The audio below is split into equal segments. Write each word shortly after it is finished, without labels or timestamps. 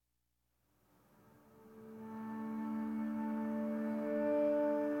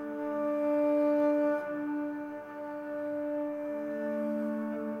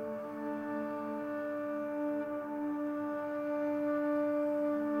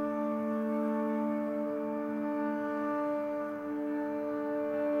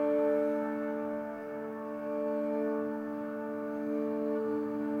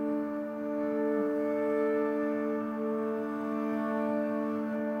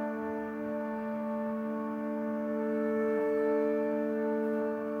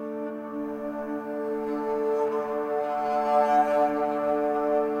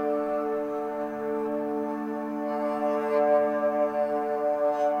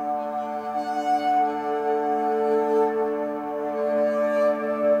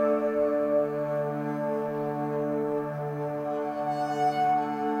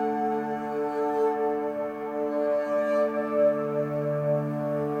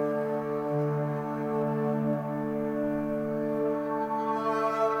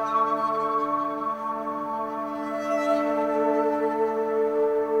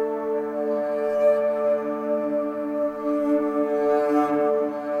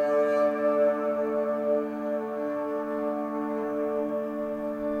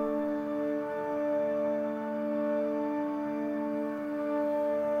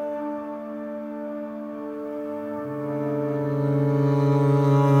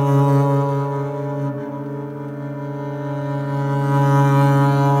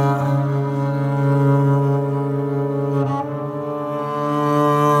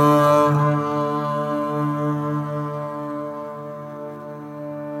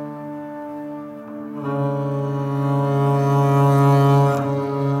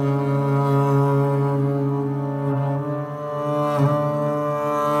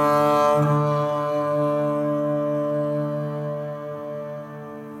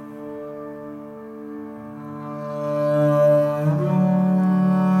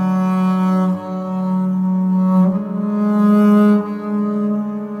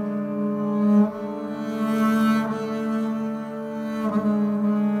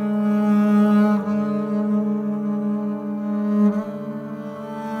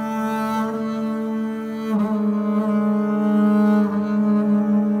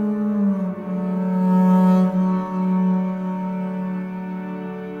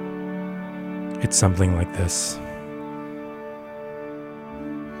It's something like this.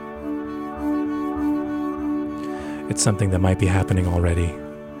 It's something that might be happening already.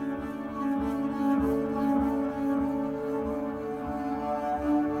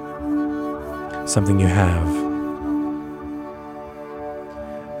 Something you have.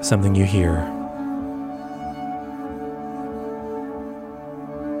 Something you hear.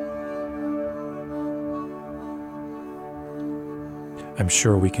 I'm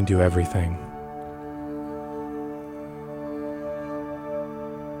sure we can do everything.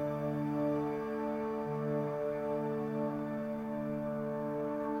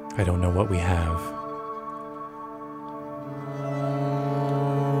 I don't know what we have.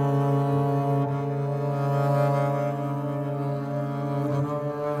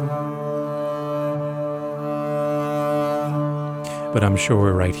 But I'm sure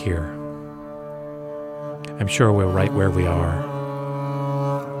we're right here. I'm sure we're right where we are.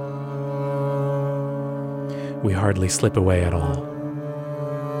 We hardly slip away at all.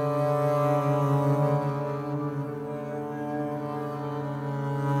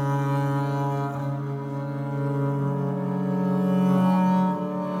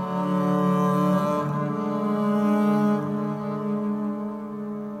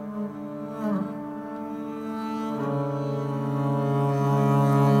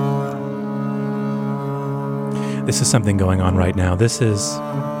 This is something going on right now. This is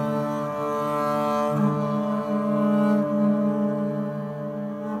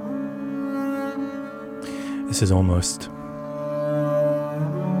almost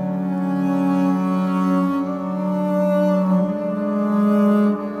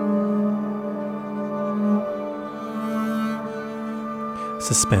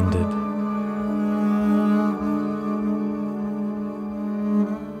suspended.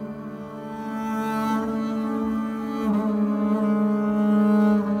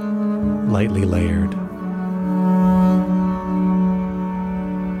 Lightly layered.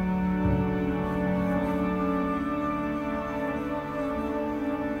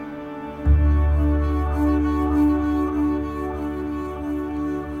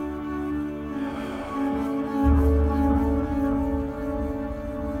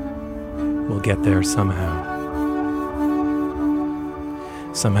 We'll get there somehow.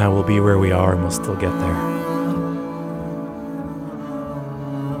 Somehow we'll be where we are and we'll still get there.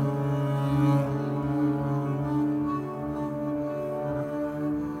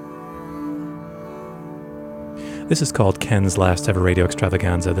 This is called Ken's Last Ever Radio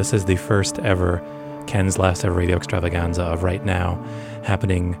Extravaganza. This is the first ever Ken's Last Ever Radio Extravaganza of right now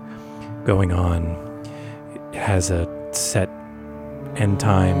happening, going on. It has a set end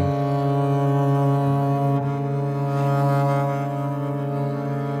time.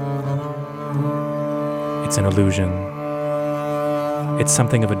 It's an illusion. It's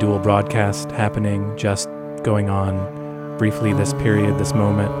something of a dual broadcast happening, just going on briefly this period, this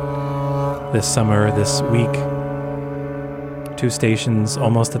moment, this summer, this week. 2 stations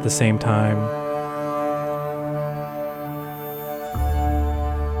almost at the same time.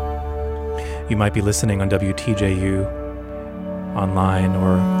 You might be listening on WTJU online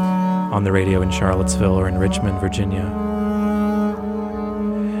or on the radio in Charlottesville or in Richmond, Virginia.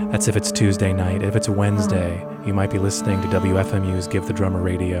 That's if it's Tuesday night. If it's Wednesday, you might be listening to WFMU's Give the Drummer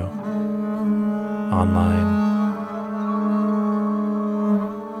Radio online.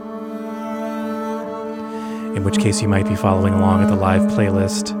 In which case you might be following along at the live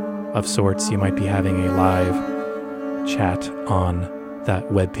playlist of sorts. You might be having a live chat on that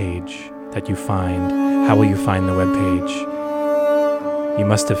webpage that you find. How will you find the webpage? You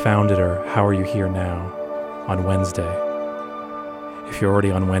must have found it, or how are you here now on Wednesday? If you're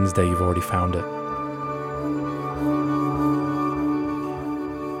already on Wednesday, you've already found it.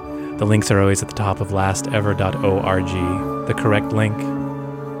 The links are always at the top of lastever.org. The correct link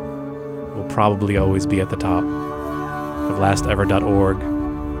will probably always be at the top of lastever.org.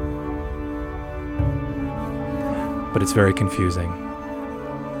 But it's very confusing.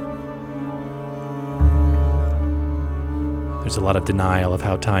 There's a lot of denial of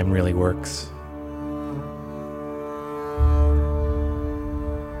how time really works.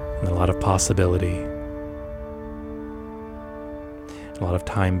 And a lot of possibility. A lot of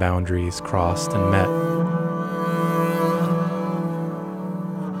time boundaries crossed and met.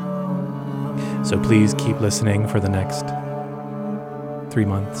 So please keep listening for the next 3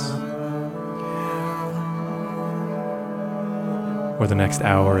 months. Or the next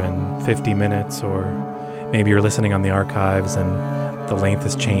hour and 50 minutes, or maybe you're listening on the archives and the length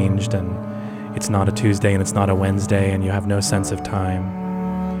has changed and it's not a Tuesday and it's not a Wednesday and you have no sense of time.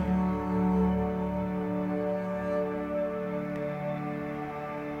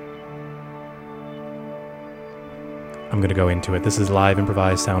 I'm going to go into it. This is live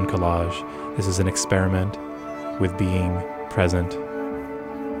improvised sound collage. This is an experiment with being present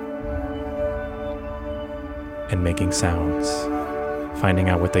and making sounds, finding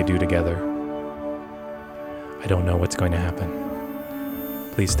out what they do together. I don't know what's going to happen.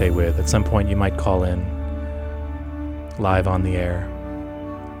 Please stay with. At some point you might call in live on the air.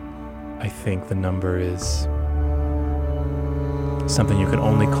 I think the number is something you can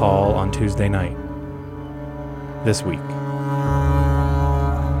only call on Tuesday night this week.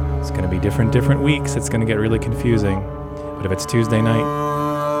 It's going to be different weeks. It's going to get really confusing. But if it's Tuesday night,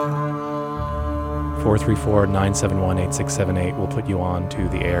 434-971-8678 will put you on to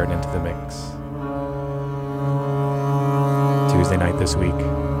the air and into the mix. Tuesday night this week.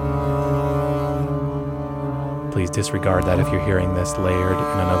 Please disregard that if you're hearing this layered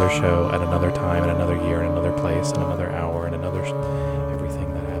in another show at another time, in another year, in another place, in another hour, in another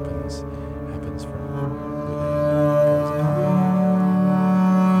everything that happens from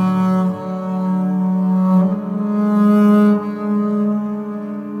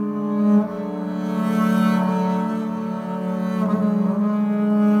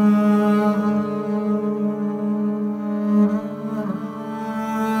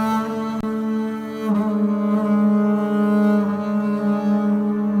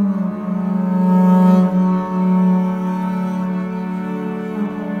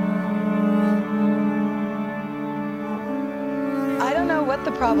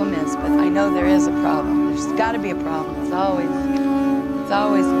the problem is, but I know there is a problem. There's got to be a problem. It's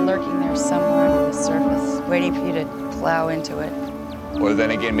always lurking there somewhere under the surface, waiting for you to plow into it. Or then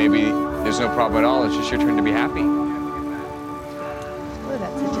again, maybe there's no problem at all. It's just your turn to be happy. Oh,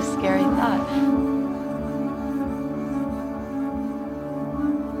 that's such a scary thought.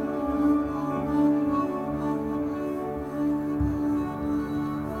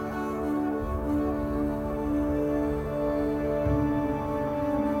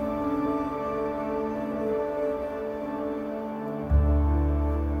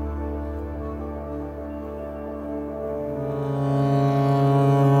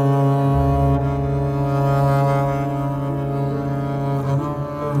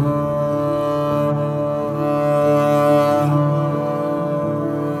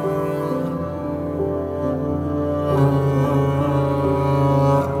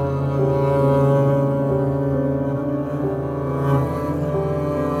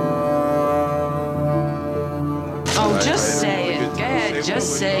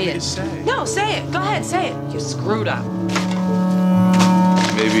 Just say it. No, say it. Go ahead, say it. You screwed up.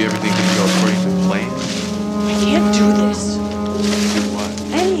 Maybe everything can go according to plan. I can't do this. Do what?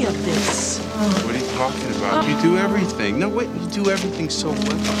 Any of this. What are you talking about? You do everything. No, wait, you do everything so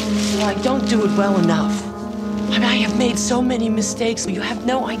well. Well, I don't do it well enough. I mean, I have made so many mistakes. You have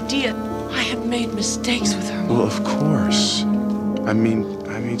no idea. I have made mistakes with her. Well, of course. I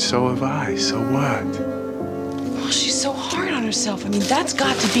mean, so have I. So what? Well, she's so hard on herself. I mean, that's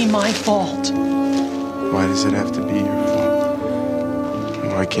got to be my fault. Why does it have to be your fault?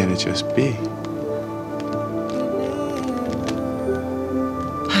 Why can't it just be?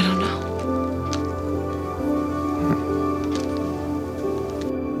 I don't know.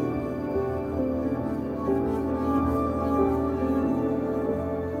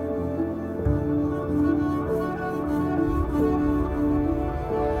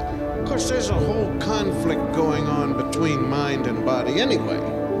 Of course, there's a whole conflict going on between mind and body anyway.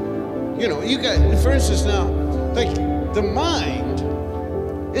 You know, you got, for instance now, like the mind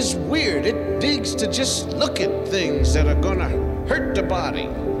is weird. It digs to just look at things that are gonna hurt the body.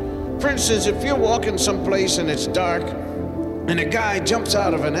 For instance, if you're walking someplace and it's dark and a guy jumps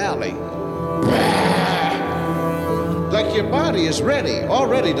out of an alley, like your body is ready.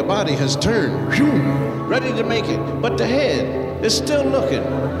 Already the body has turned, ready to make it. But the head is still looking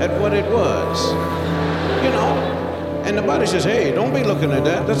at what it was, you know? And the body says, hey, don't be looking at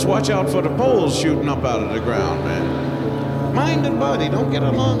that. Let's watch out for the poles shooting up out of the ground, man. Mind and body don't get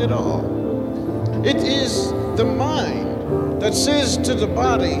along at all. It is the mind that says to the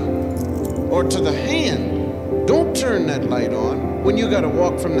body or to the hand, don't turn that light on when you gotta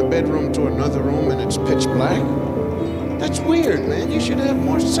walk from the bedroom to another room and it's pitch black. That's weird, man. You should have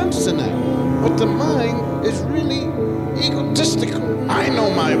more sense than that. But the mind is really egotistical. I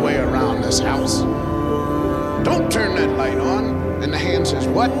know my way around this house. Don't turn that light on. And the hand says,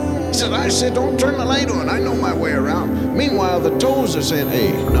 what? He said, I said, don't turn the light on. I know my way around. Meanwhile, the toes are saying,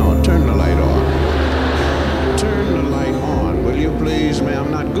 hey, no, turn the light on. Turn the light on, will you please,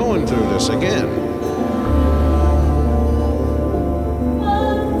 ma'am? I'm not going through this again.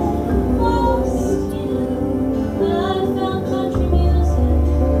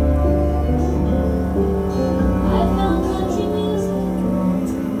 I found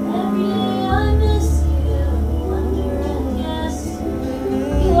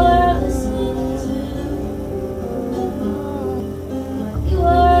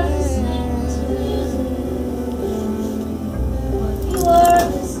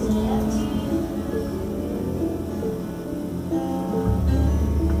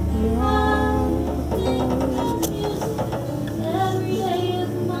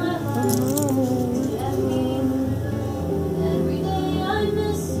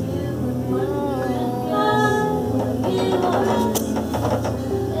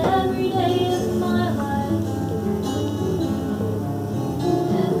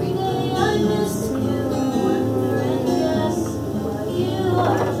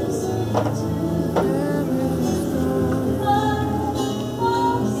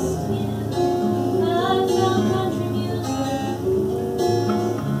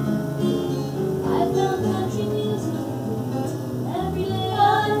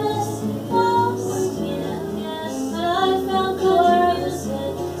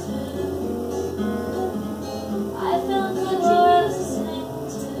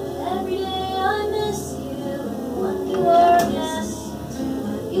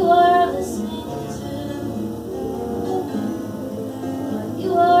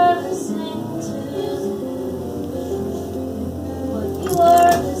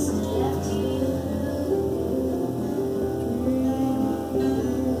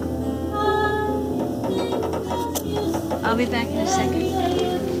be back in a second.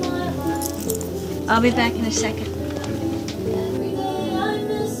 I'll be back in a second.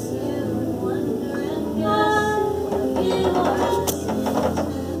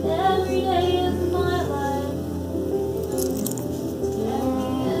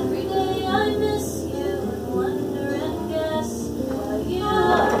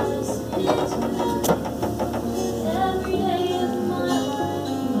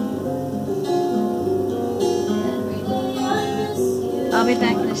 I'll be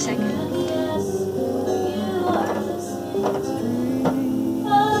back in a second.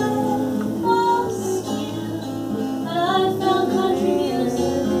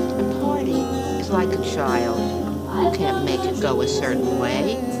 Party is like a child. You can't make it go a certain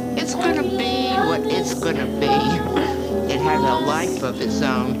way. It's gonna be what it's gonna be. It has a life of its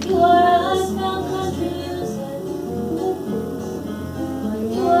own.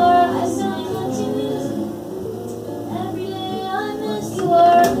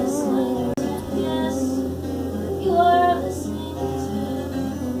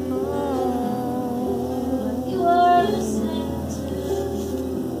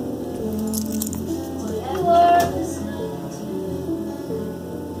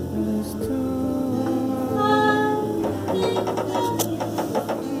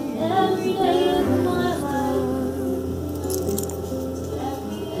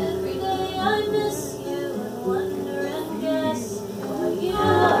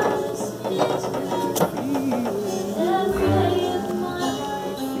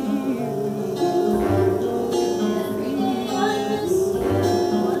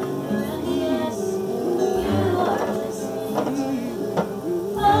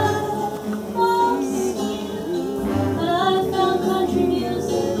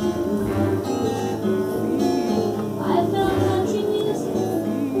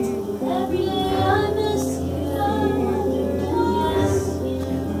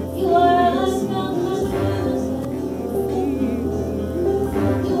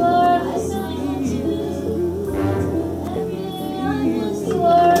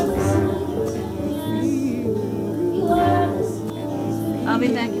 I'll be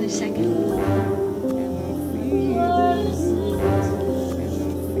back in a second.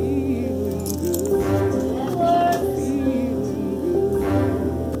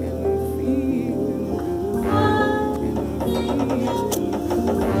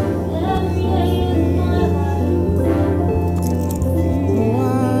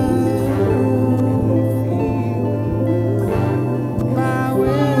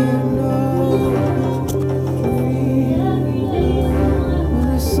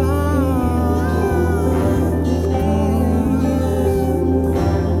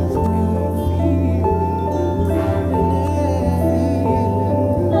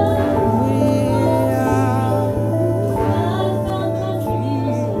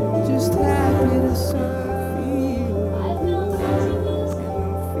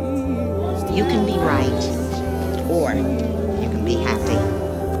 You can be right, or you can be happy.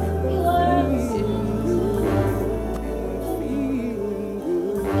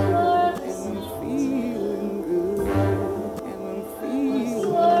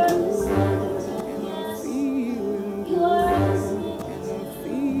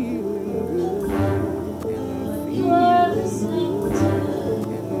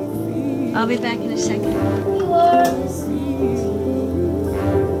 I'll be back in a second.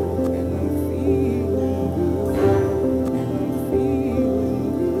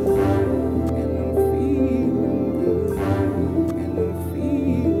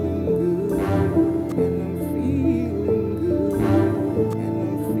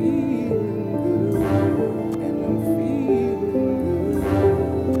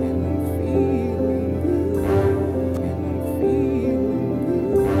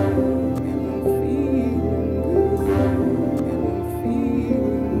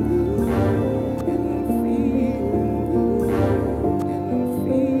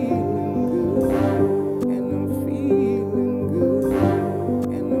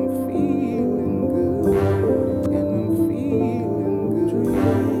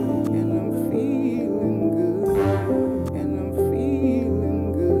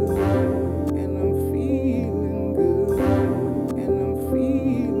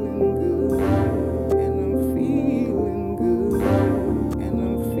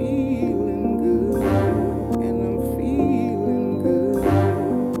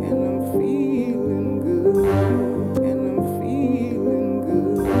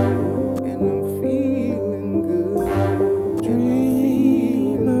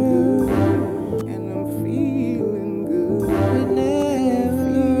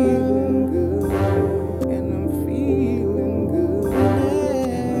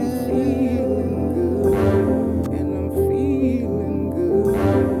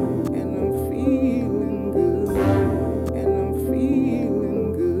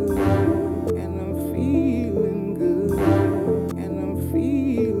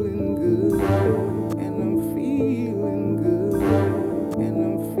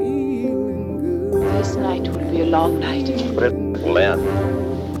 long night. But it will end.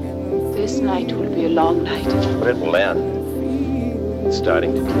 This night will be a long night. But it will end. It's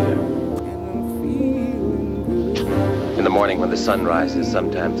starting to clear. In the morning when the sun rises,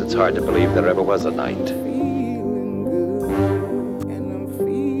 sometimes it's hard to believe there ever was a night.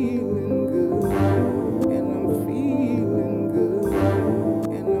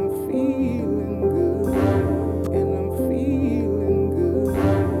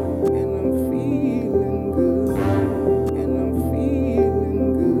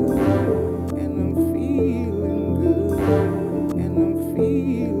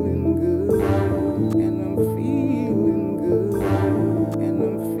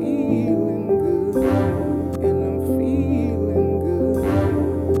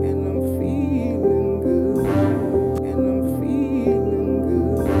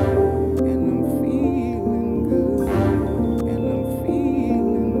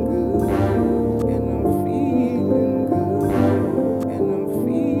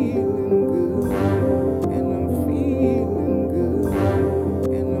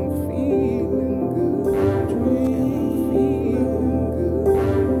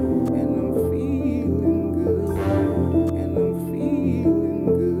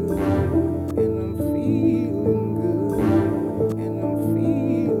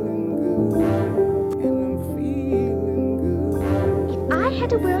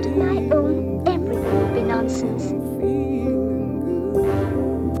 had a world of my own, everything would be nonsense.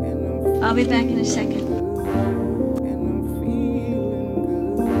 I'll be back in a second.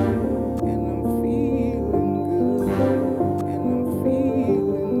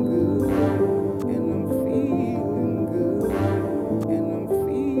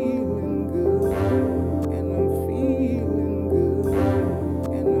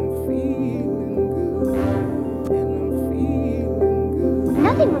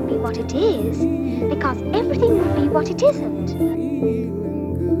 Nothing would be what it is, because everything would be what it isn't.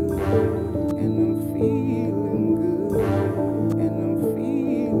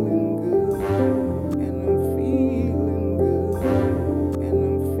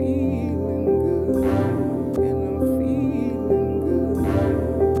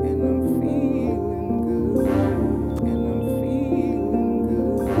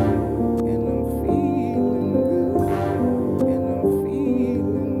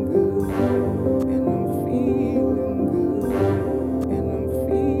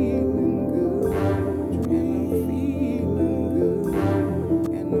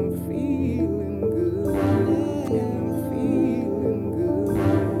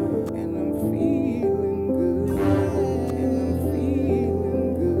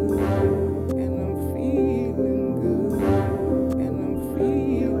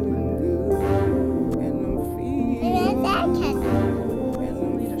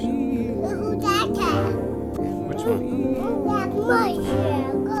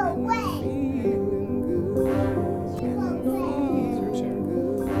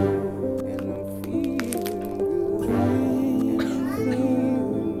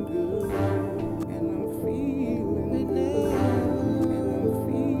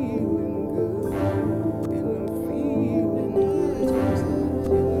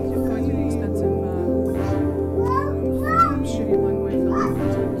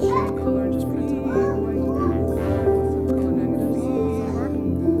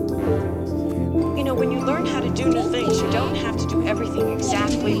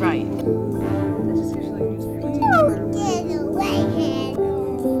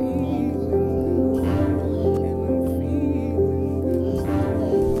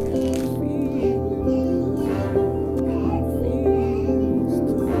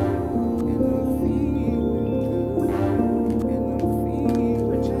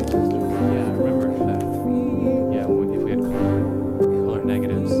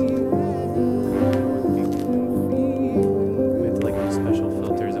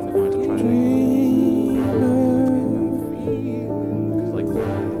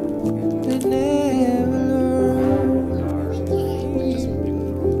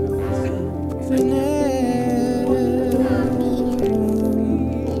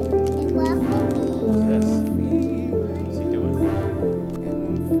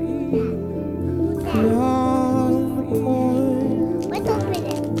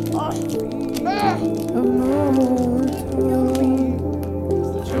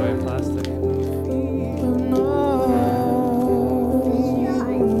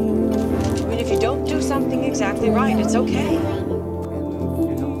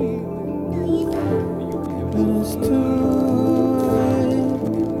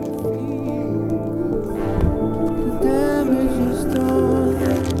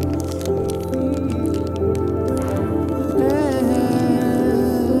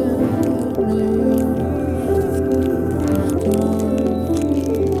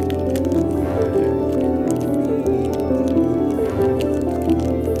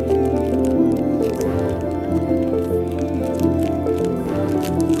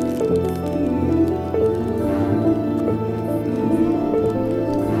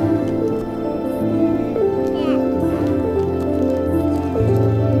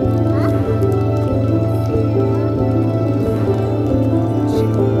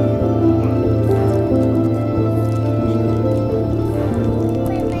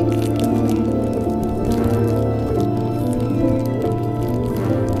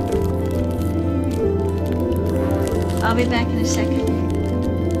 I'll be back in a second.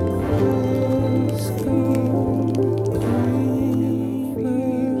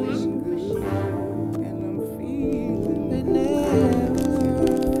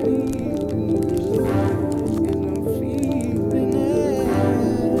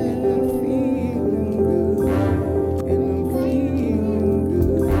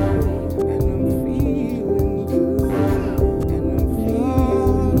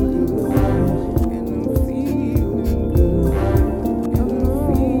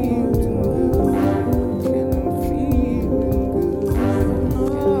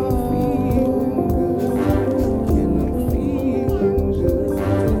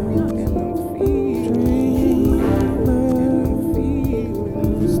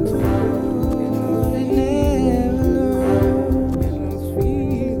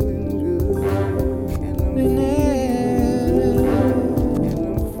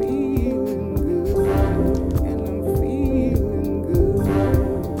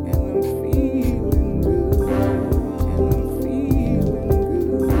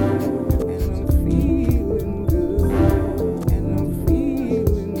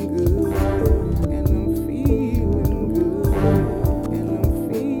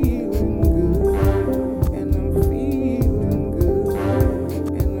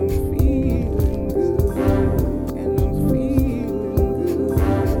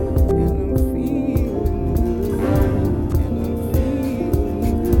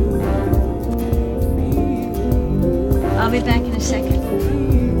 I'll be back in a second.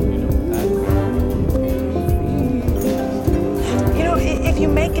 You know, if you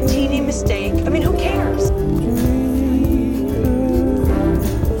make a teeny mistake, I mean, who cares?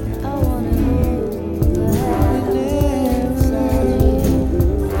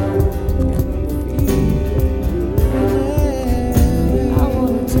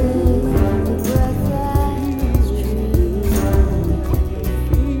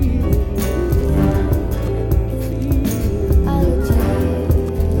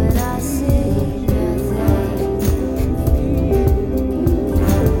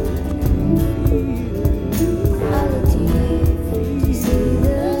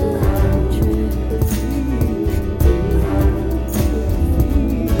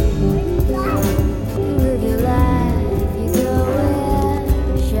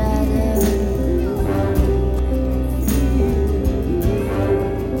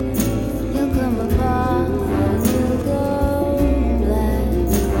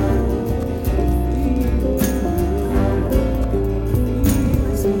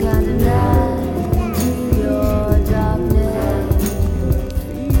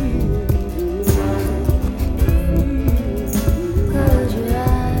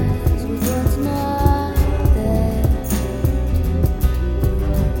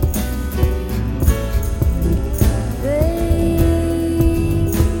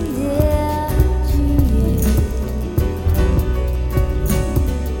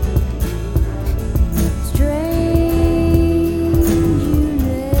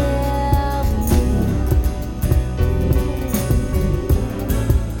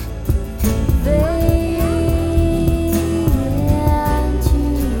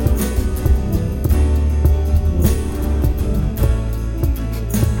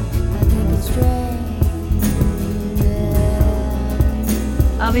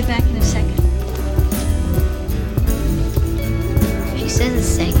 I'll be back in a second. She says a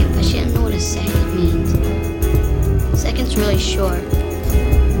second, but she doesn't know what a second means. Second's really short.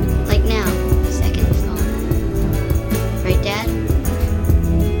 Like now, a second is gone. Right, Dad?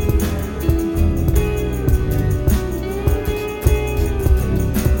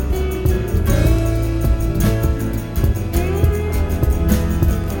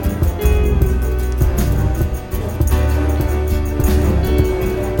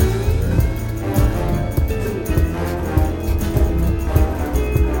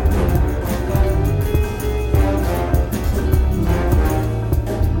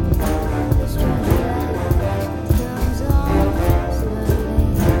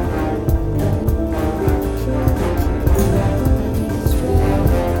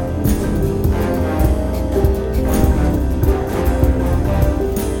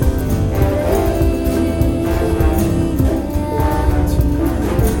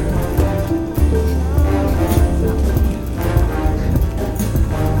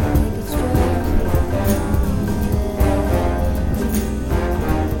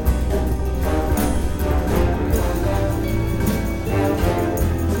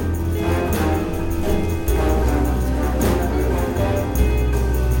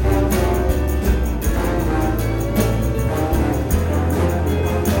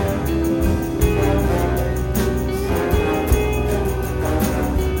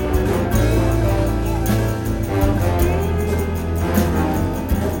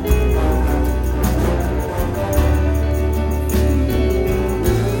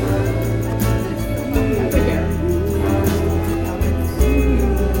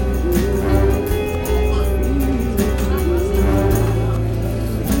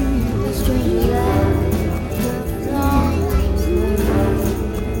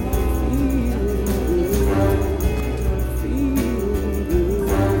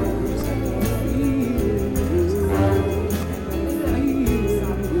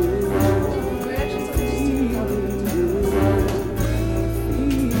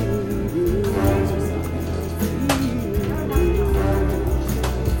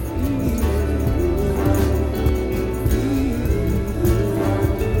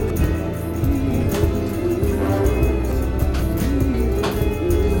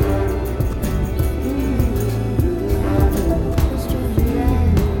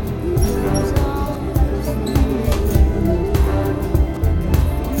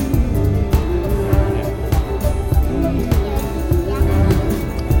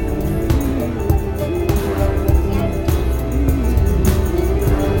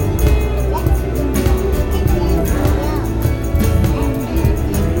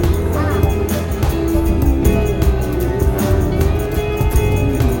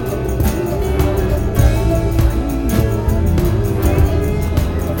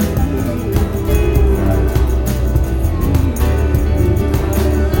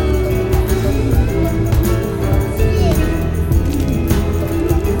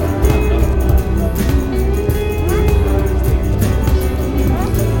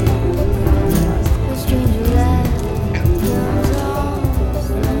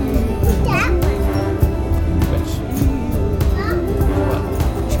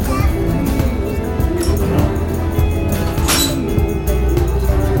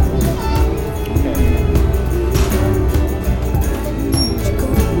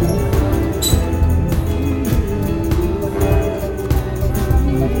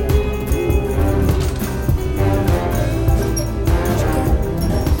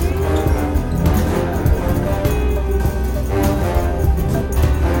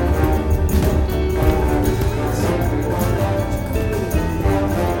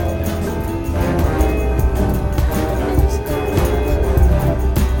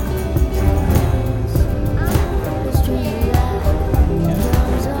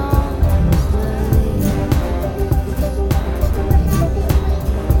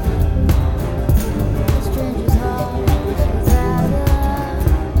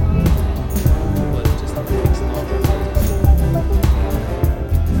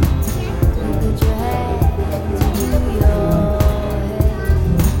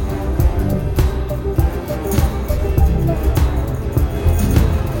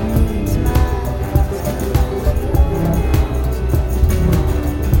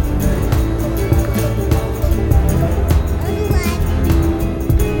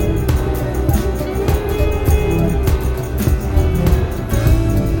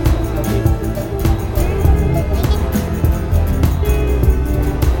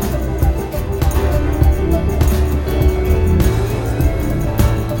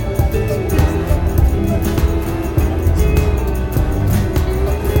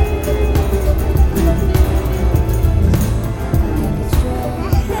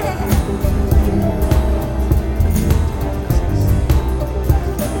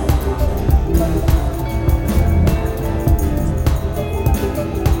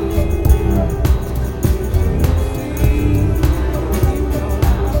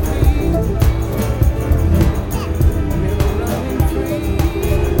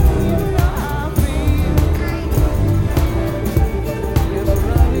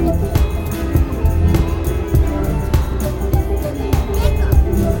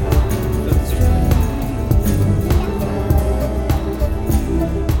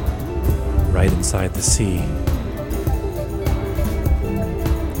 inside the sea,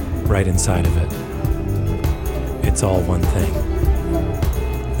 right inside of it. It's all one thing.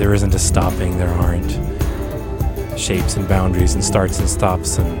 There isn't a stopping, there aren't shapes and boundaries and starts and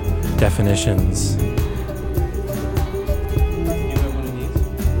stops and definitions.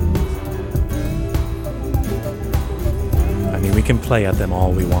 I mean, we can play at them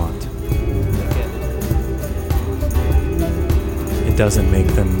all we want. It doesn't make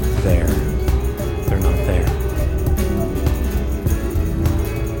them there. They're not there.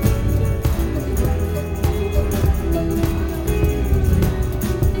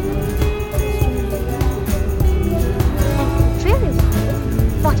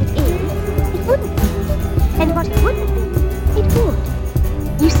 What it is, it wouldn't be. And what it wouldn't be, it would.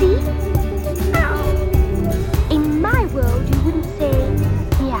 You see? In my world, you wouldn't say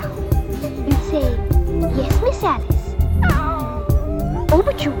meow. You'd say, yes, Miss Alice. Oh,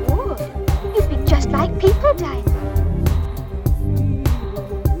 but you would. You'd be just like people, Dinah.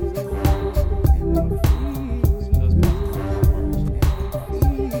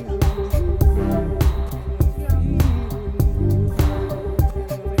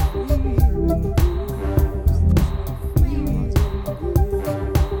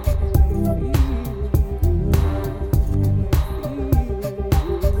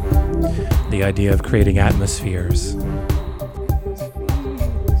 The idea of creating atmospheres,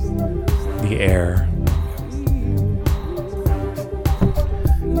 the air,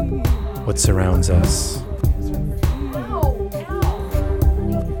 what surrounds us.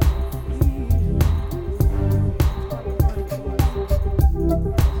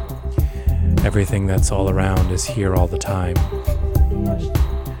 Everything that's all around is here all the time.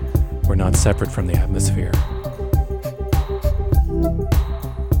 We're not separate from the atmosphere.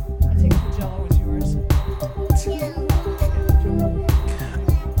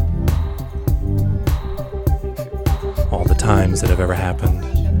 All the times that have ever happened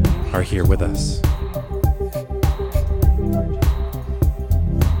are here with us.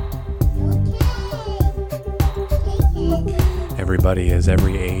 Everybody is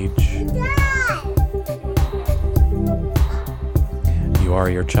every age. You are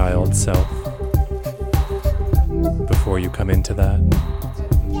your child self before you come into that,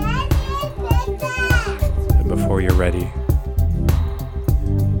 and before you're ready.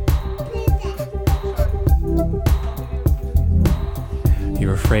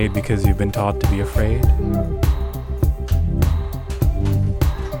 You're afraid because you've been taught to be afraid.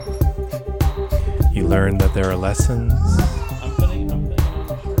 You learn that there are lessons.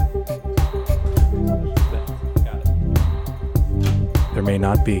 There may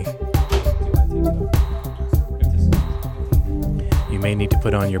not be. You may need to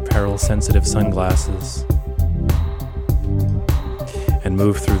put on your peril-sensitive sunglasses and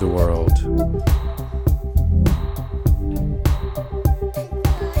move through the world.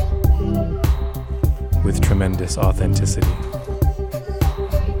 With tremendous authenticity.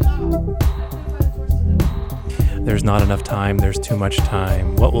 There's not enough time, there's too much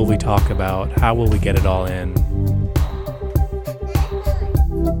time. What will we talk about? How will we get it all in?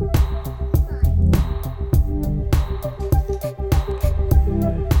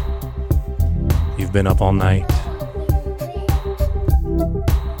 You've been up all night.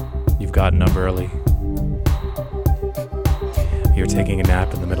 You've gotten up early. You're taking a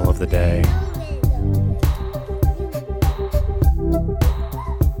nap in the middle of the day.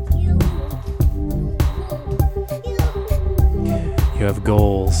 You have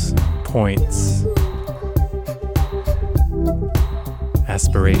goals, points,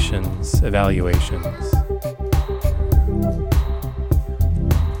 aspirations, evaluations.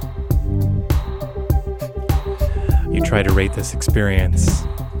 You try to rate this experience.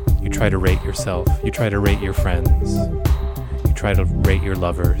 You try to rate yourself. You try to rate your friends. You try to rate your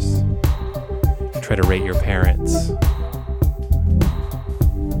lovers. You try to rate your parents,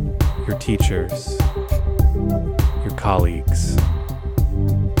 your teachers, your colleagues,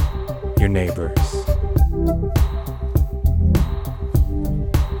 your neighbors.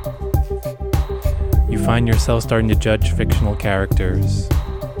 You find yourself starting to judge fictional characters.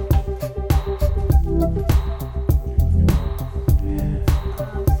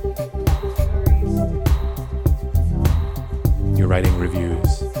 You're writing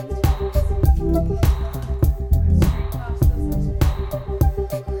reviews.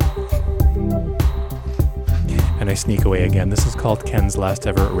 And I sneak away again. This is called Ken's Last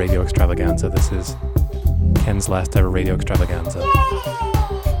Ever Radio Extravaganza. This is Ken's Last Ever Radio Extravaganza.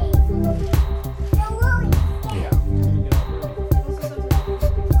 Yeah.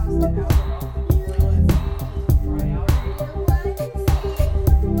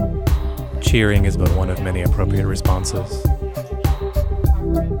 Cheering is but one of many appropriate responses.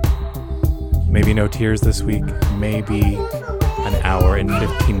 Maybe no tears this week, maybe an hour and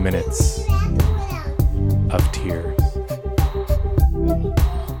 15 minutes of tears.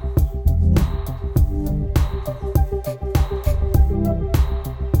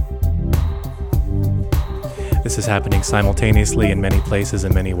 This is happening simultaneously in many places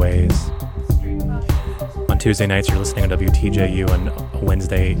in many ways. On Tuesday nights, you're listening on WTJU, and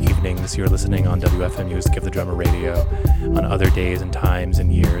Wednesday evenings, you're listening on WFMU's Give the Drummer Radio. On other days and times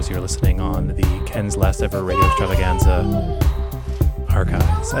and years, you're listening on the Ken's Last Ever Radio Extravaganza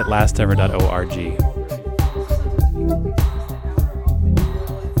archives at lastever.org.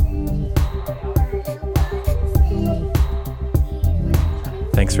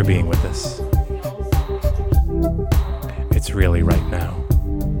 Thanks for being with us. It's really right now.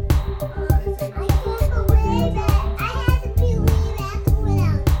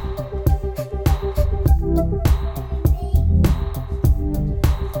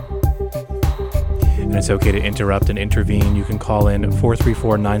 And it's okay to interrupt and intervene. You can call in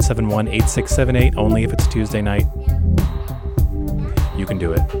 434-971-8678 only if it's Tuesday night. You can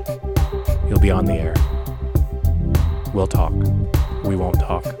do it. You'll be on the air. We'll talk. We won't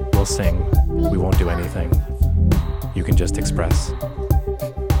talk. We'll sing. We won't do anything. You can just express.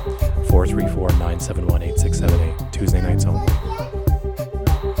 434-971-8678. Tuesday nights only.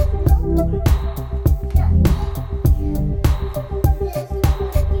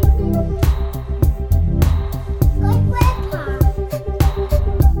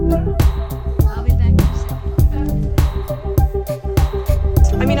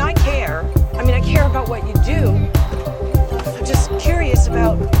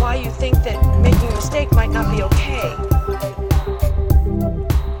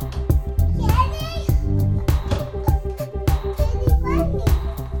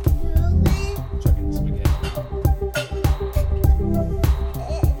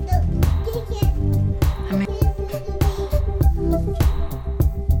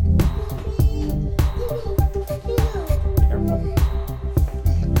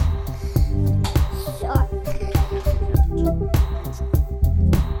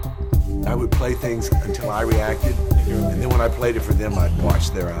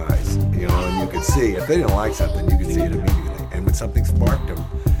 If they didn't like something, you could see it immediately. And when something sparked them,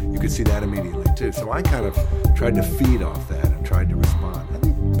 you could see that immediately too. So I kind of tried to feed off that and tried to respond. I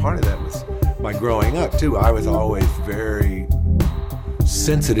think part of that was my growing up too. I was always very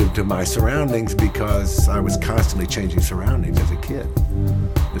sensitive to my surroundings because I was constantly changing surroundings as a kid.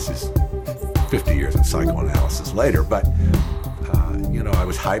 This is 50 years of psychoanalysis later, but I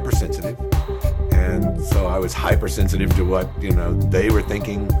was hypersensitive. And so I was hypersensitive to what, they were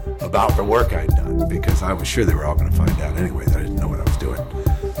thinking about the work I'd done, because I was sure they were all going to find out anyway that I didn't know what I was doing.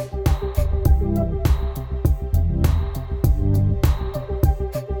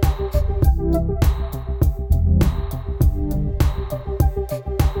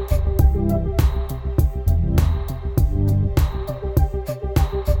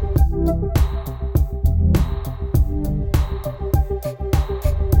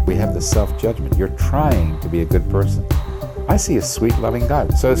 We have the self-judgment. You're trying to be a good person. I see a sweet, loving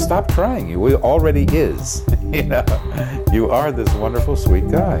God. So stop trying. You already is. You are this wonderful,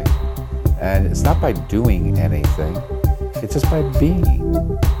 sweet guy. And it's not by doing anything. It's just by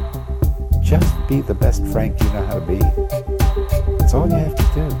being. Just be the best Frank you know how to be. That's all you have to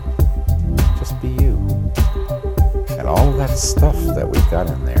do. Just be you. And all of that stuff that we've got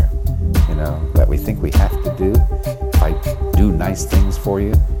in there, that we think we have to do. If I do nice things for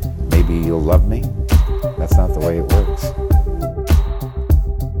you, maybe you'll love me. That's not the way it works.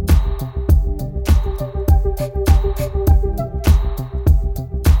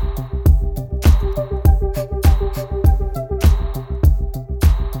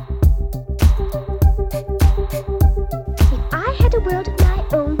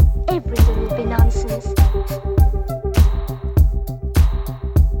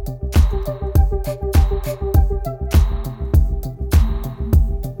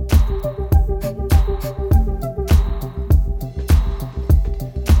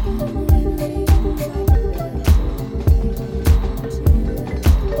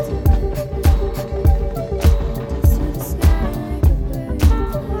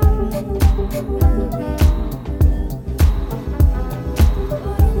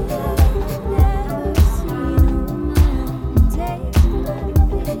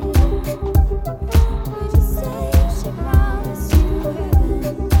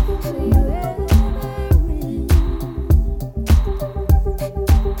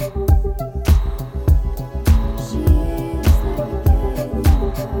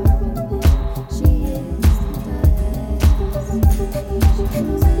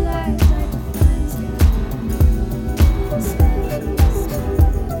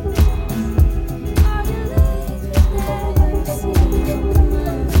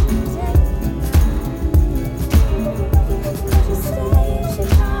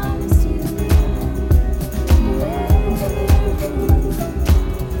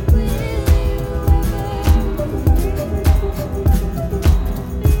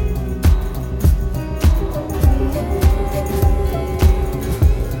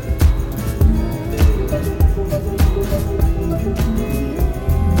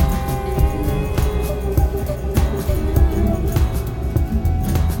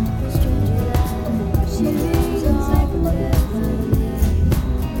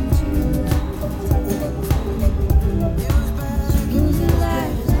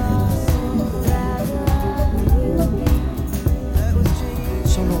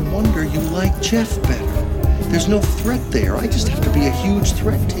 better, you like Jeff better. There's no threat there. I just have to be a huge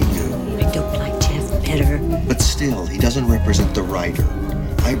threat to you. I don't like Jeff better. But still, he doesn't represent the writer.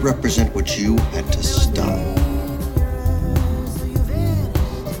 I represent what you had to stop.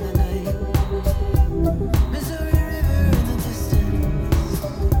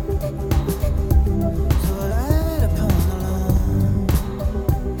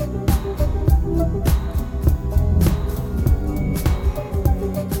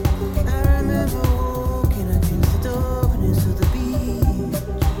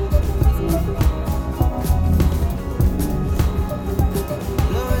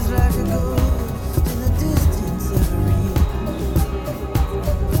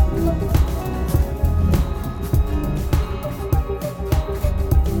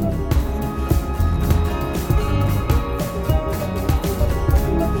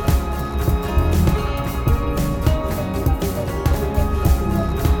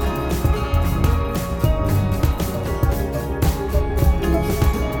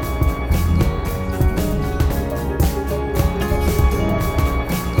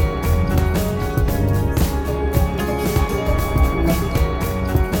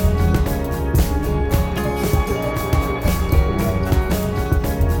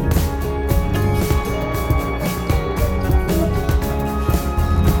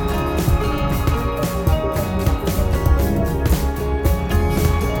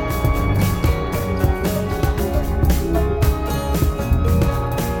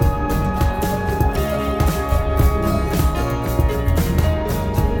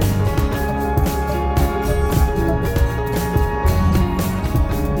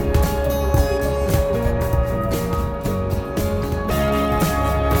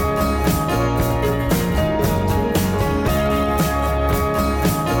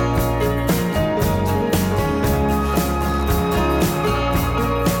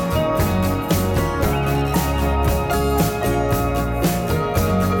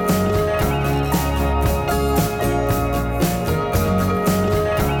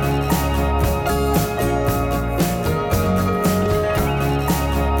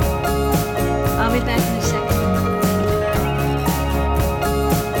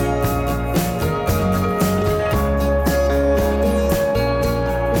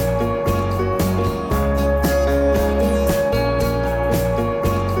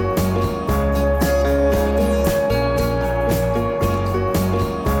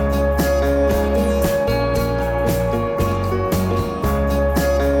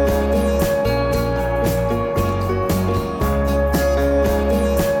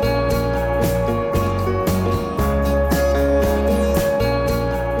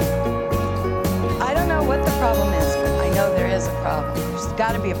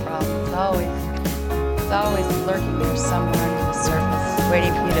 got to be a problem. It's always lurking there somewhere under the surface,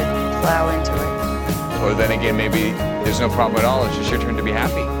 waiting for you to plow into it. Or then again, maybe there's no problem at all. It's just your turn to be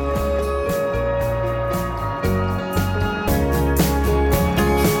happy.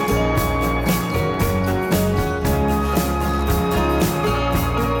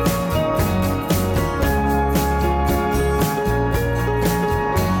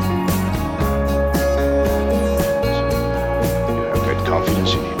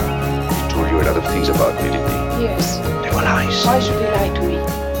 Confidence in him. He told you a lot of things about me, didn't he? Yes. They were lies. Why should he lie to me?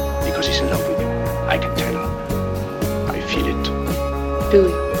 Because he's in love with you. I can tell. I feel it. Do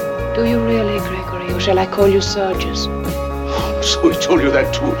you? Do you really, Gregory? Or shall I call you Sergius? So he told you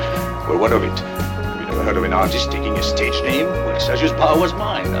that too. Well, what of it? Have you never heard of an artist taking a stage name? Well, Sergius Power was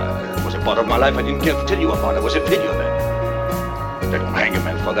mine. It was a part of my life I didn't care to tell you about. I was a failure then. They don't hang a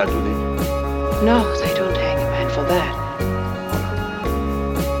man for that, do they? No, they don't hang a man for that.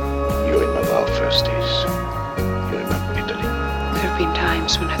 You're in my bar first days. You remember Italy. There have been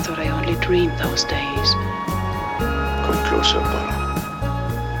times when I thought I only dreamed those days. Come closer, Paula.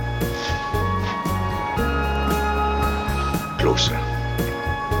 Closer.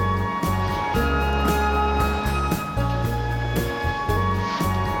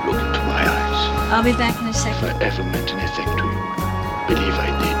 Look into my eyes. I'll be back in a second. If I ever meant anything to you, believe I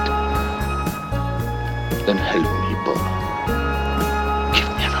did. Then help me, Paula. Give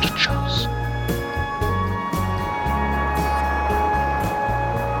me another chance.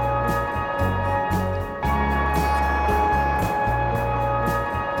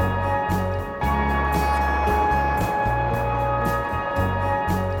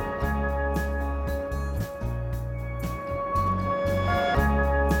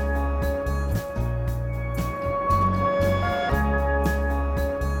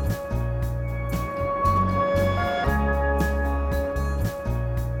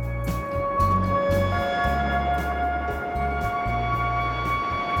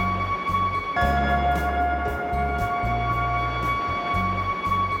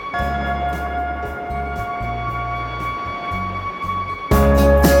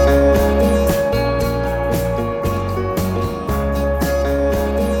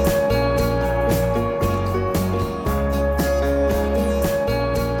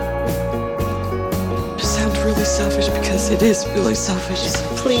 Yes, it is really selfish.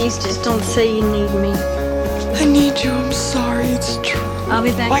 Please, just don't say you need me. I need you. I'm sorry. It's true. I'll be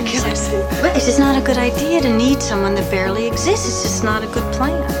back. Why in a can't I second. say? But it's just not a good idea to need someone that barely exists. It's just not a good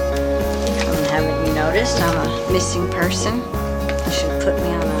plan. Haven't you noticed I'm a missing person? You should put me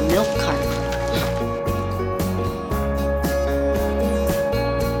on a milk cart.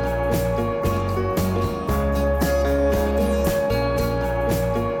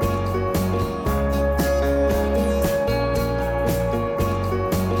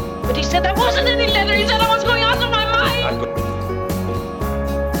 But he said there wasn't any letter. He said I was going out of my mind.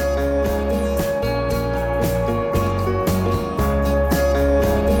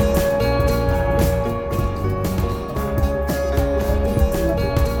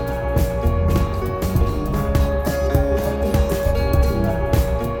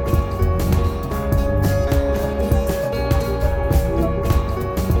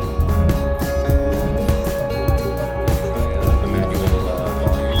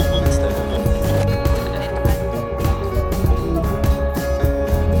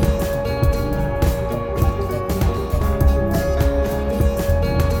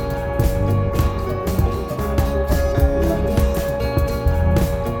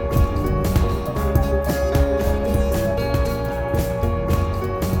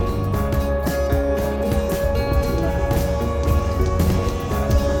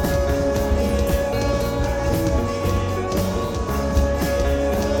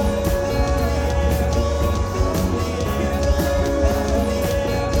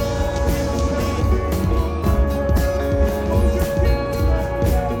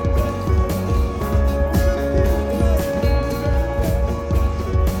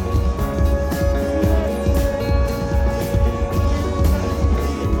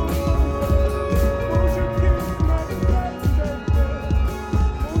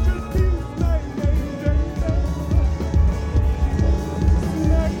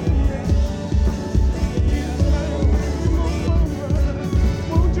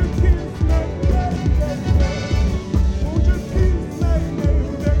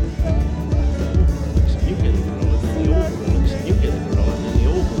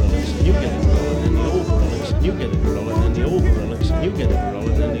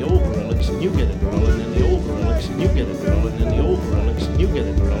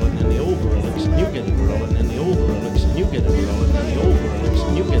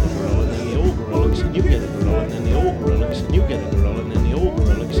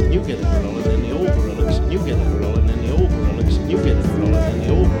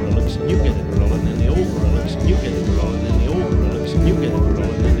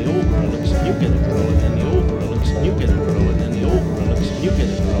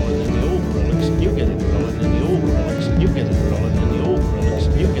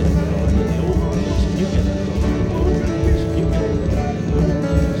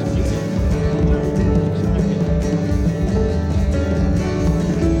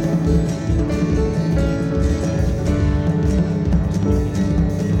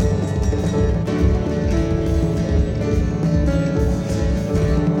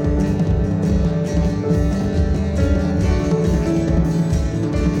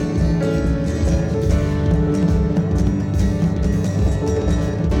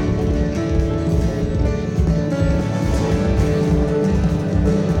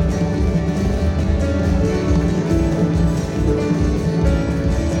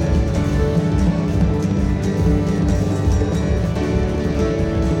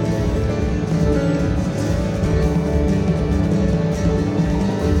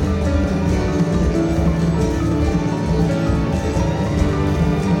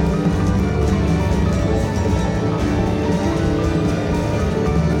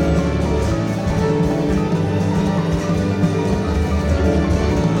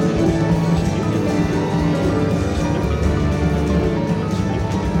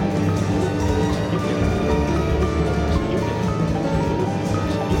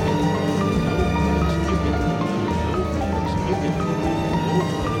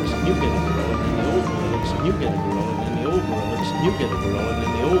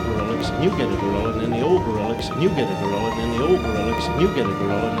 and you get a girl, and then the old girl looks and you get a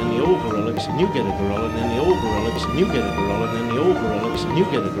girl, and then the old girl looks and you get a girl, and then the old girl looks and you get a girl, and then the old girl looks and you get a girl, and then the old girl looks and you get a girl, and then the old girl looks and you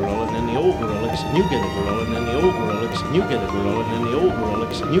get a girl, and then the old girl looks and you get a girl, and then the old girl looks and you get a girl, and then the old girl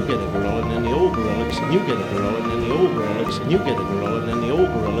looks and you get a girl, and then the old girl looks and you get a girl, and then the old girl looks and you get a girl, and then the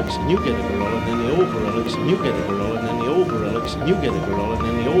old girl looks and you get a girl, and then the old girl looks and you get a girl,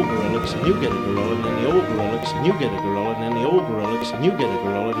 and then the old girl looks and you get a girl, and then the old girl looks and you get a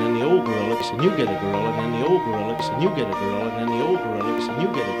girl, and then the old girl looks and you get a girl, and then the old girl looks and you get a girl, and then the old girl looks and you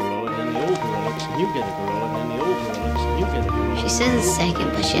get a girl, and then the old girl looks looks and you get a girl, and then the old girl looks and you get a girl. She says a second,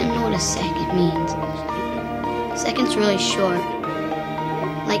 but she doesn't know what a second means. Second's really short.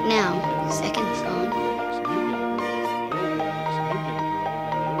 Like now, second's gone.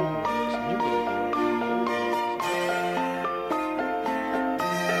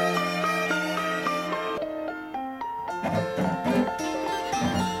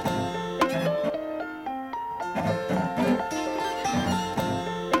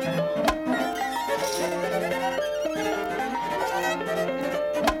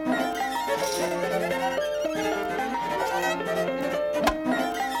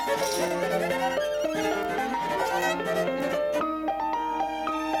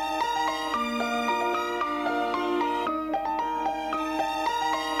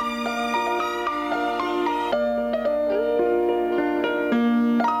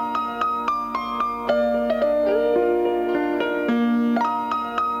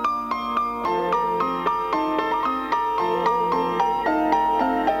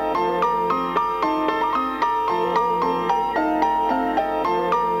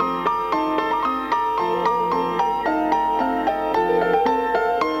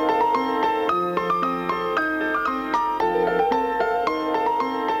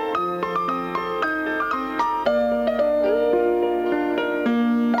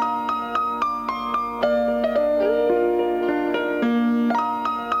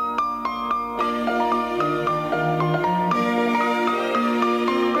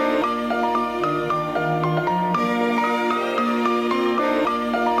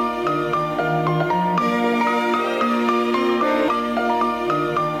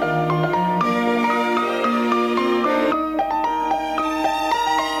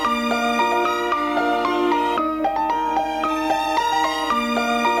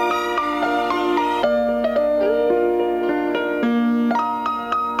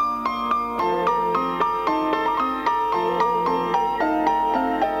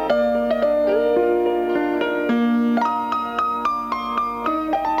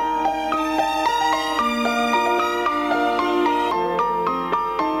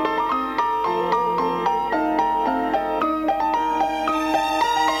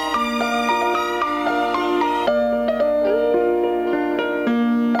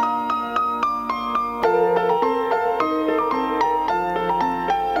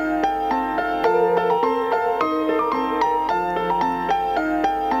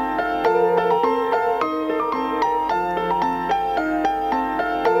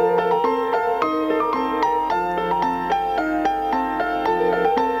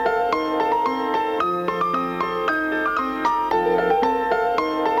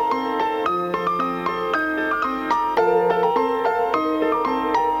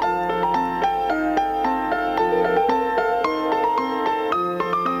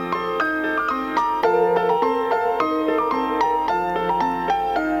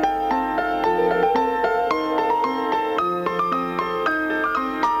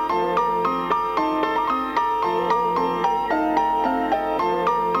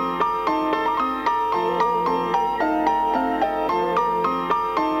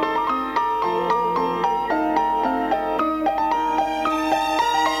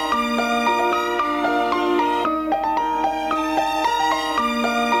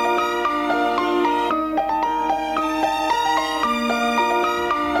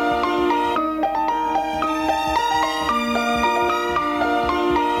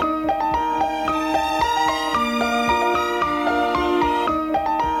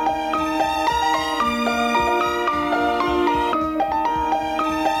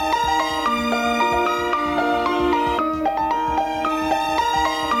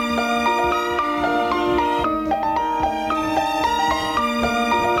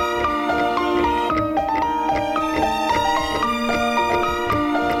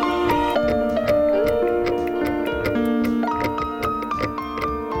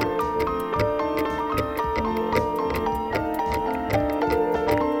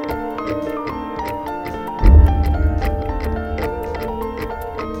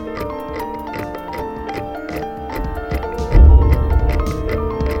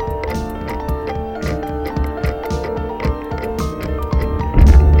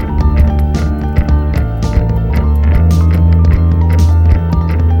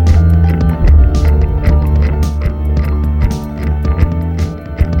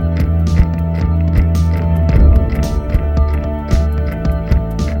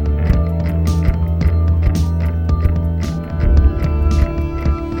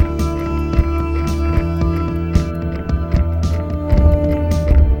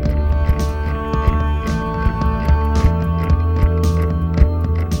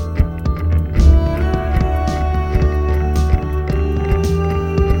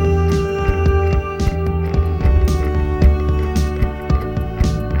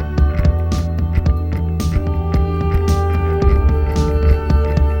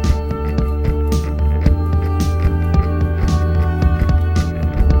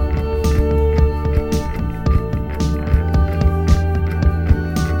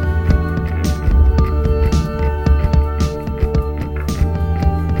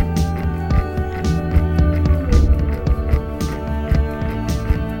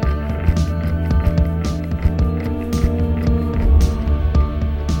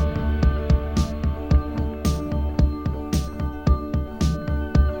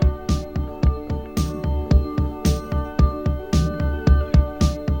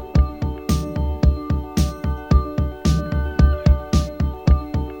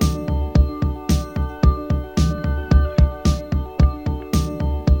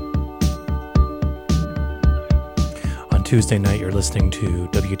 Tuesday night, you're listening to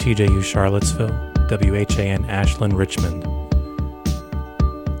WTJU Charlottesville, WHAN Ashland Richmond.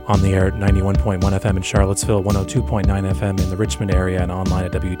 On the air at 91.1 FM in Charlottesville, 102.9 FM in the Richmond area, and online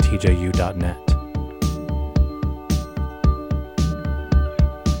at WTJU.net.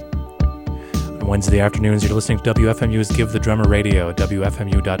 On Wednesday afternoons, you're listening to WFMU's Give the Drummer Radio at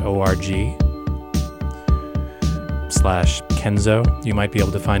WFMU.org/Kenzo. You might be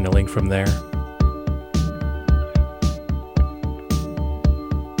able to find a link from there.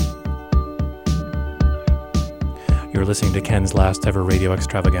 You're listening to Ken's Last Ever Radio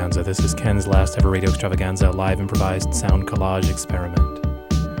Extravaganza. This is Ken's Last Ever Radio Extravaganza, a live improvised sound collage experiment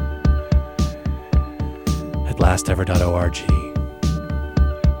at lastever.org.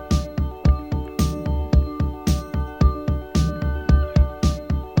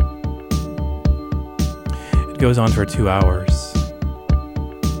 It goes on for 2 hours.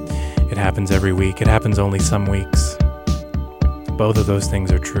 It happens every week. It happens only some weeks. Both of those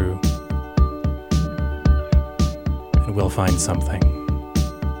things are true. We'll find something.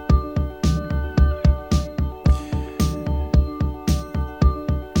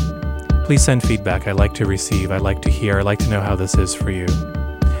 Please send feedback. I like to receive. I like to hear. I like to know how this is for you.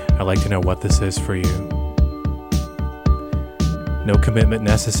 I like to know what this is for you. No commitment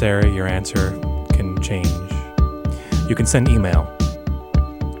necessary. Your answer can change. You can send email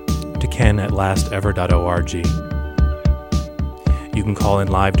to ken@lastever.org. You can call in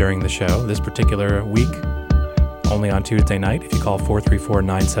live during the show this particular week. Only on Tuesday night. If you call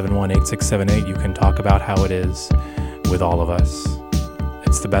 434-971-8678, you can talk about how it is with all of us.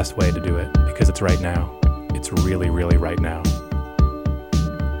 It's the best way to do it because it's right now. It's really, really right now.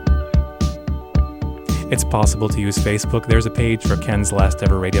 It's possible to use Facebook. There's a page for Ken's Last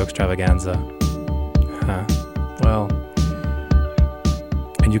Ever Radio Extravaganza. Well,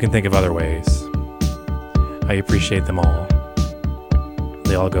 and you can think of other ways. I appreciate them all.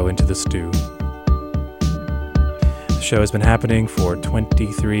 They all go into the stew. The show has been happening for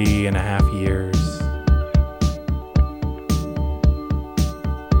 23 and a half years.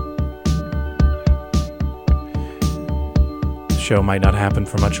 The show might not happen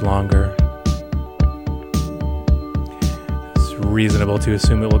for much longer. It's reasonable to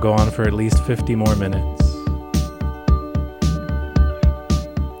assume it will go on for at least 50 more minutes.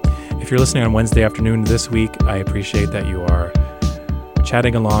 If you're listening on Wednesday afternoon this week, I appreciate that you are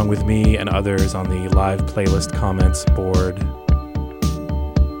chatting along with me and others on the live playlist comments board.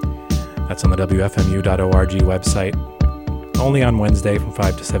 That's on the WFMU.org website. Only on Wednesday from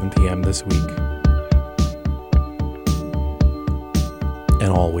 5 to 7 p.m. this week. And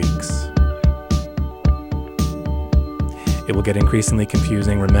all weeks. It will get increasingly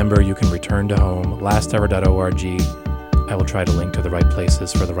confusing. Remember, you can return to home. Lastever.org. I will try to link to the right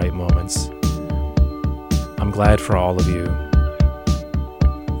places for the right moments. I'm glad for all of you.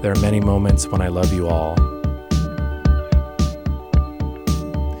 There are many moments when I love you all.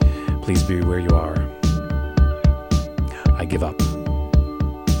 Please be where you are. I give up.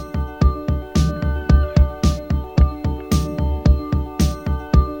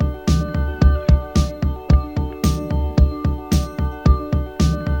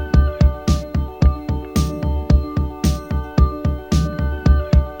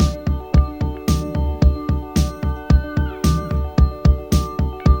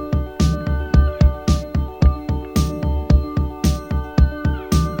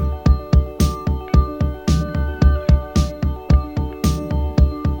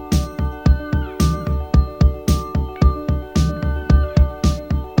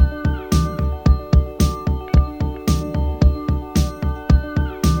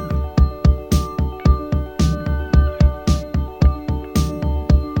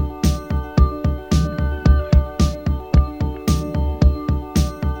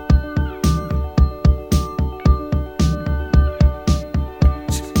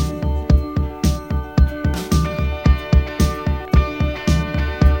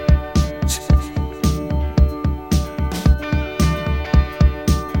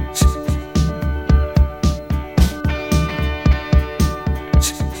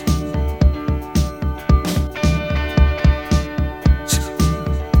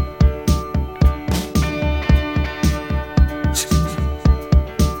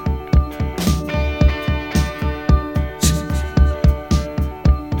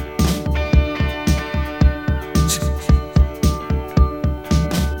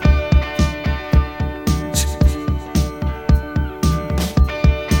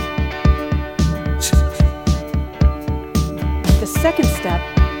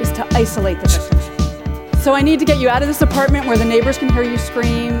 Isolate the victim. So I need to get you out of this apartment where the neighbors can hear you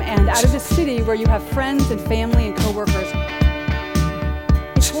scream and out of this city where you have friends and family and coworkers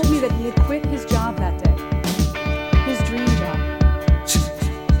told me that he had quit his job that day, his dream job.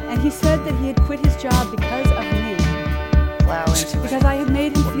 And he said that he had quit his job because of me. Because I had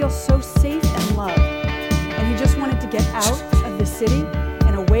made him feel so safe and loved. And he just wanted to get out of the city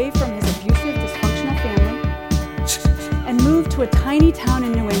and away from his abusive, dysfunctional family and move to a tiny town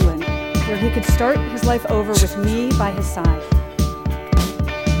in New England where he could start his life over with me by his side.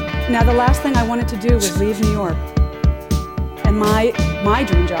 Now, the last thing I wanted to do was leave New York and my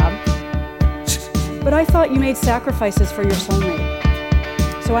dream job. But I thought you made sacrifices for your soulmate.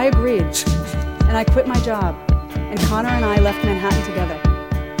 So I agreed, and I quit my job, and Connor and I left Manhattan together.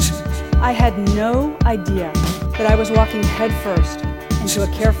 I had no idea that I was walking headfirst into a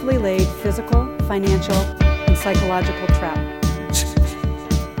carefully laid physical, financial, and psychological trap.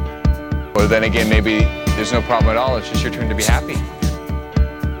 Or then again, maybe there's no problem at all. It's just your turn to be happy.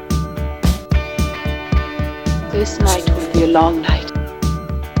 This night will be a long night.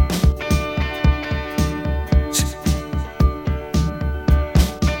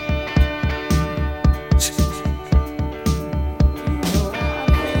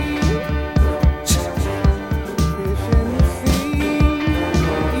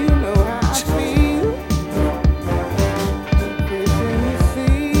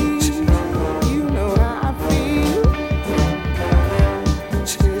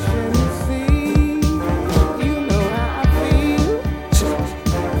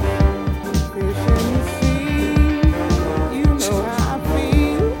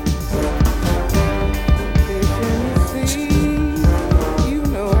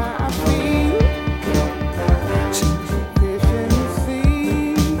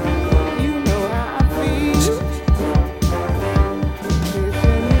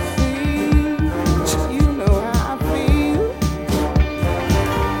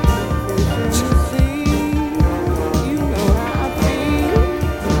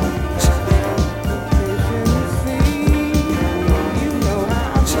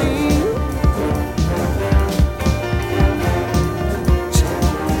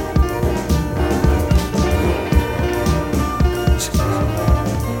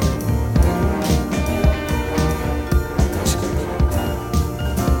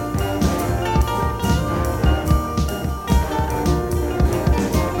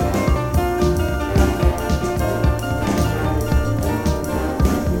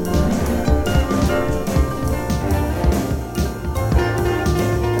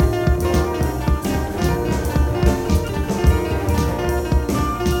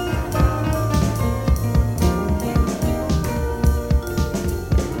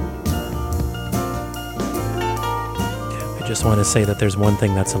 I just want to say that there's one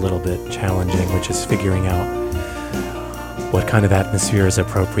thing that's a little bit challenging, which is figuring out what kind of atmosphere is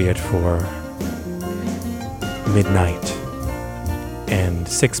appropriate for midnight and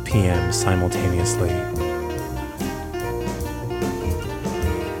 6 p.m. simultaneously.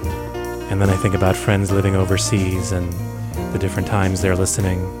 And then I think about friends living overseas and the different times they're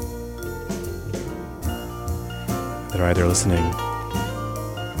listening. They're either listening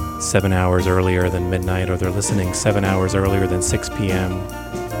 7 hours earlier than midnight, or they're listening 7 hours earlier than 6 p.m.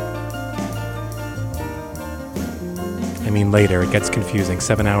 I mean later, it gets confusing.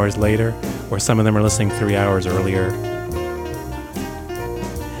 7 hours later, or some of them are listening 3 hours earlier.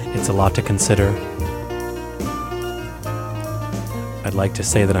 It's a lot to consider. I'd like to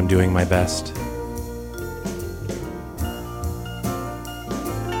say that I'm doing my best.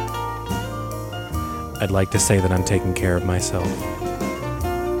 I'd like to say that I'm taking care of myself.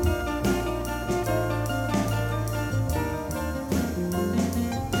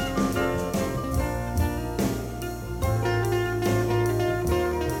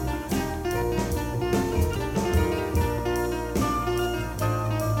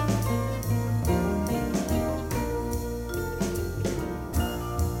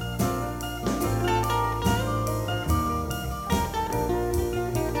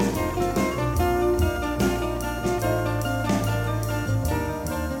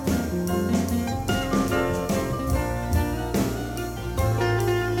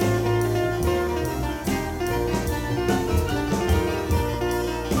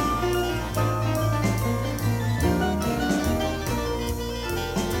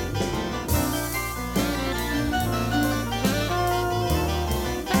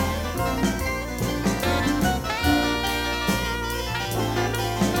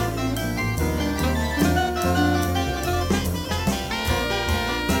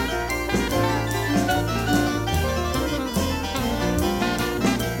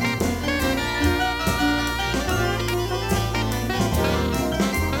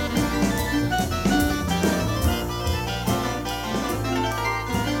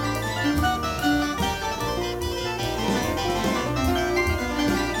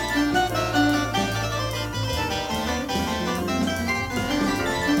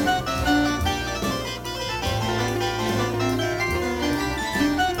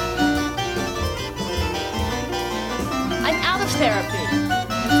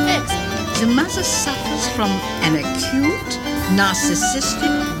 Damaza suffers from an acute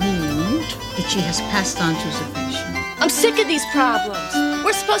narcissistic wound that she has passed on to the patient. I'm sick of these problems.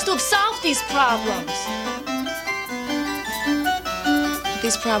 We're supposed to have solved these problems. But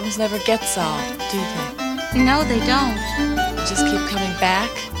these problems never get solved, do they? No, they don't. They just keep coming back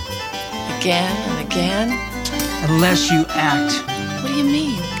again and again. Unless you act. What do you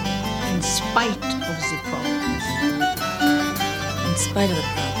mean? In spite of the problems. In spite of the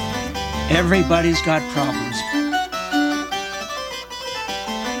problems. Everybody's got problems.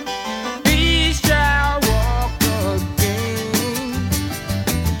 We shall walk again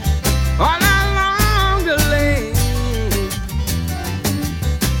all along the lane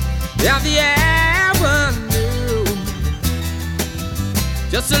of the avenue,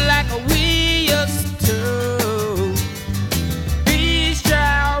 just like we used to. We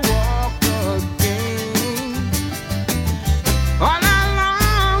shall walk again all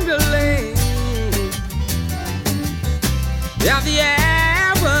along the lane of the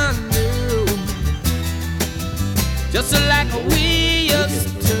avenue, just like we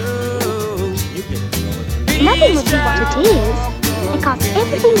used to. Nothing will be what it is, because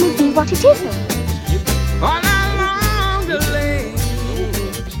everything will be what it isn't. All along the lane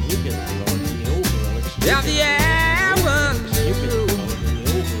of the avenue,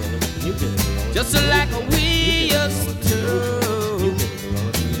 just like we used to.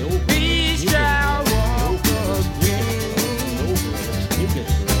 We shall walk again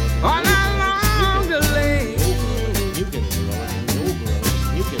all along the lane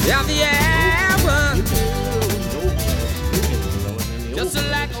of the avenue, just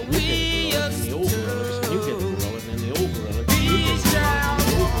like we used to. We shall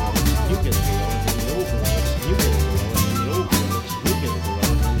walk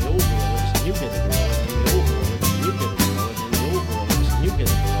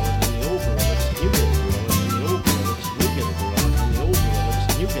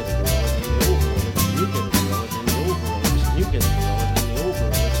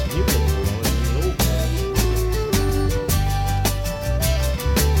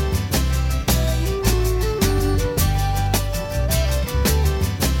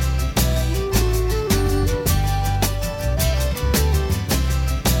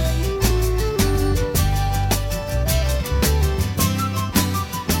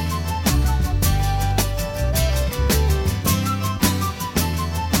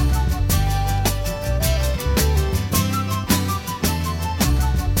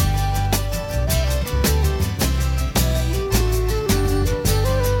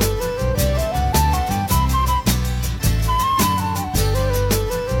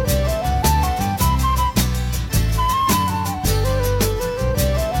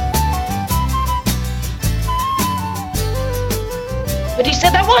But he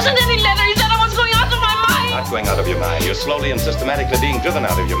said there wasn't any letter. He said I was going out of my mind. Not going out of your mind. You're slowly and systematically being driven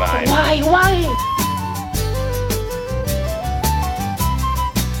out of your mind. Why? Why?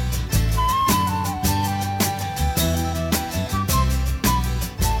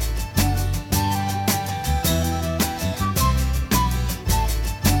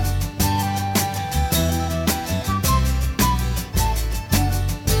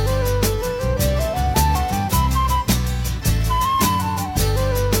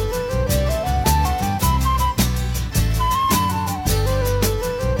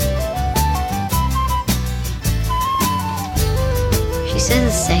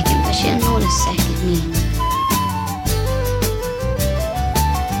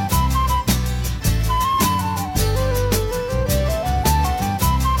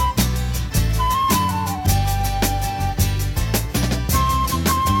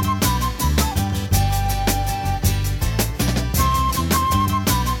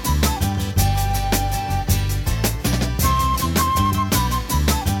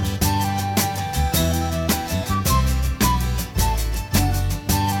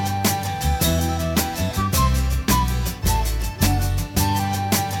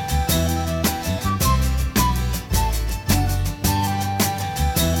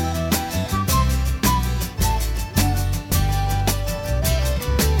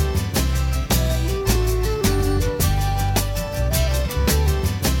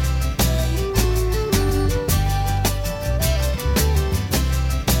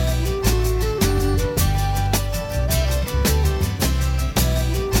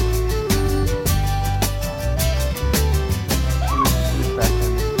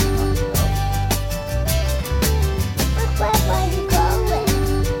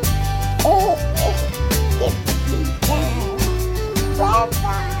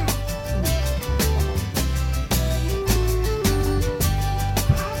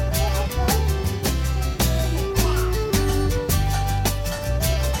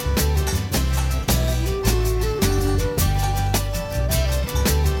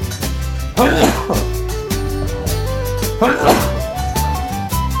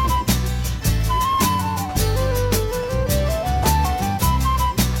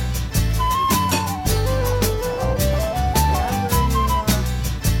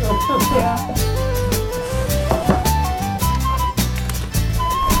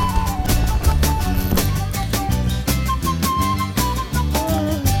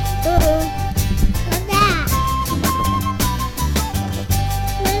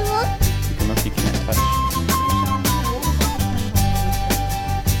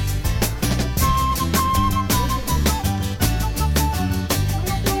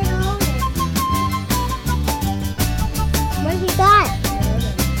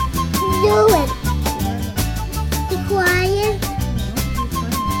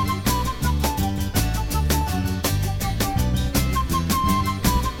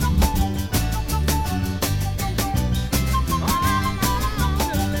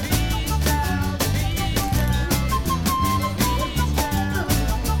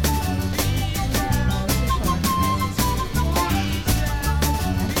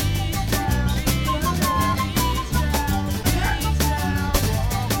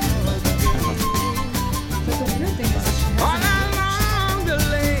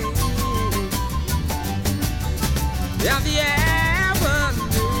 Yeah, the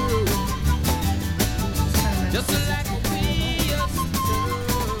avenue. Just like we used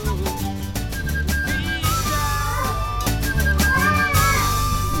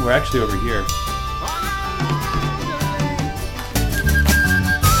We're actually over here.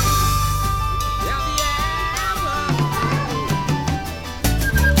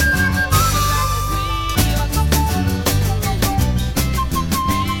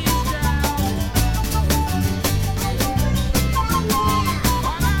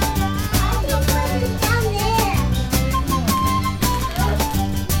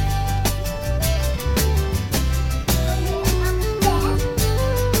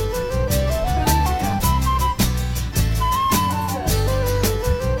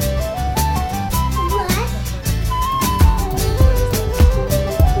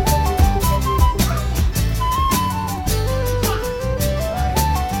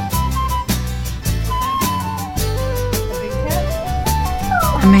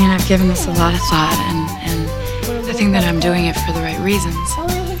 I mean, I've given this a lot of thought, and I think that I'm doing it for the right reasons.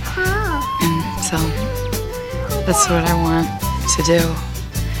 And so that's what I want to do.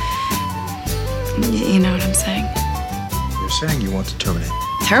 You know what I'm saying? You're saying you want to terminate.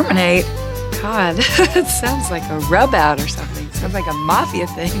 Terminate? God, it sounds like a rub out or something. It sounds like a mafia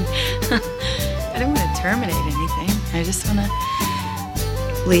thing. I don't want to terminate anything. I just want to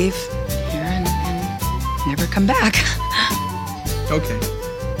leave here and never come back. Okay.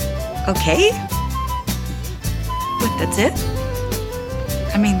 Okay? What, that's it?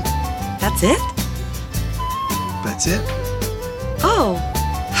 I mean, that's it? That's it? Oh,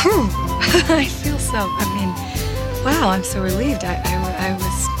 I feel so, I mean, wow, I'm so relieved.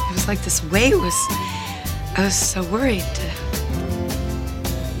 It was like this weight I was so worried.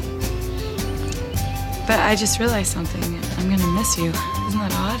 But I just realized something. I'm gonna miss you. Isn't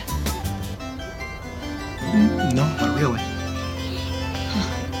that odd? No, not really.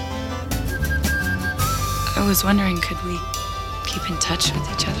 I was wondering, could we keep in touch with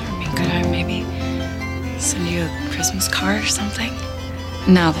each other? I mean, could I maybe send you a Christmas card or something?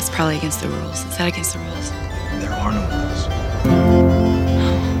 No, that's probably against the rules. Is that against the rules? There are no rules.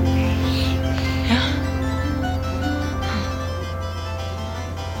 Yeah?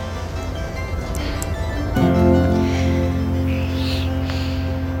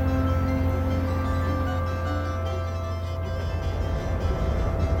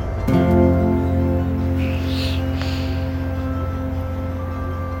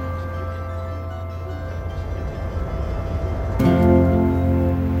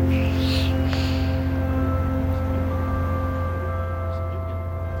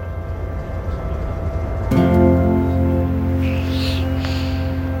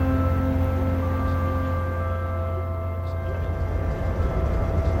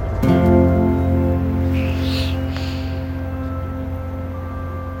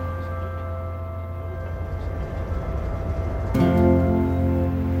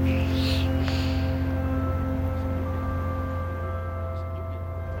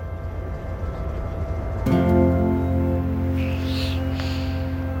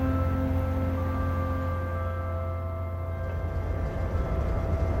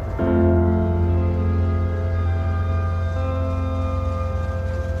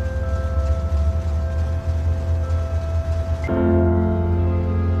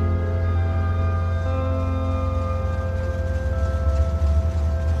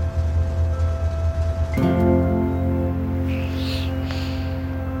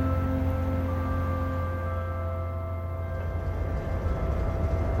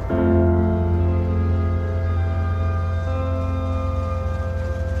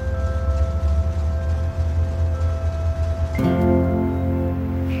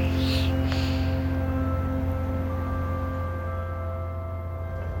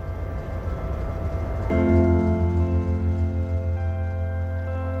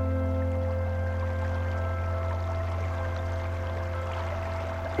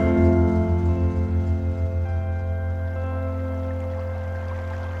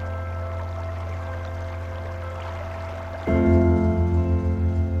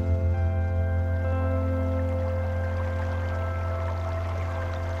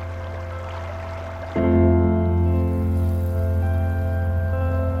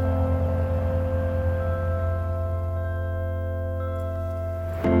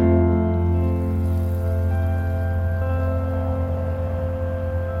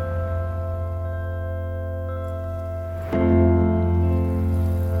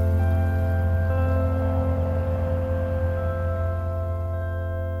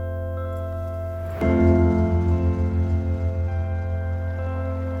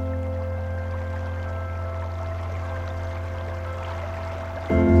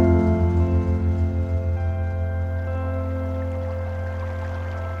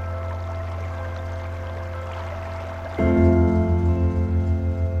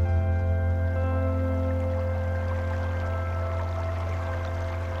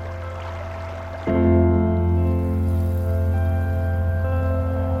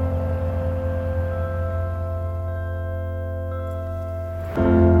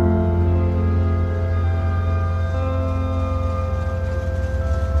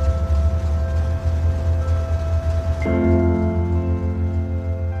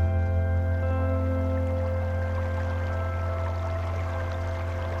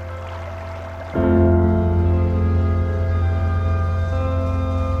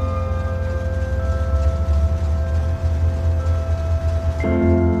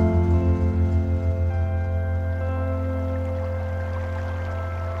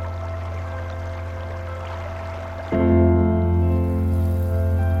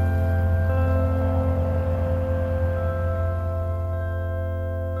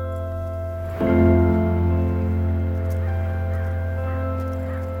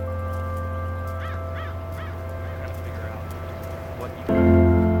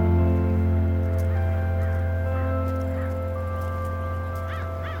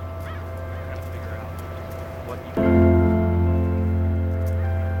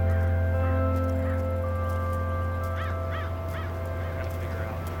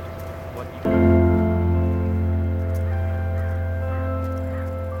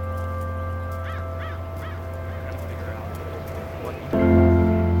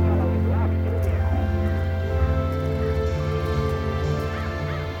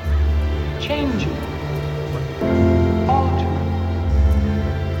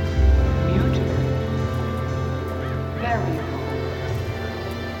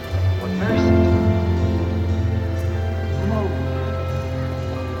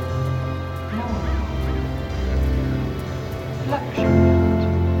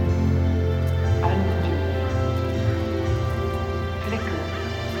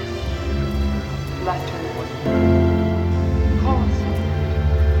 flutter, concept,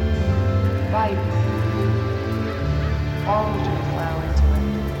 vibrate, all to flow into it.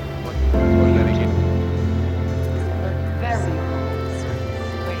 We're letting it. Very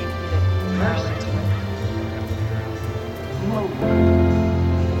versatile, move,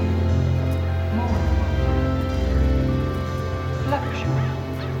 fluctuate,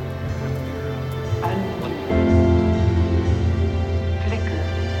 undulate, flicker,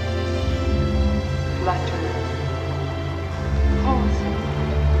 flutter, concept,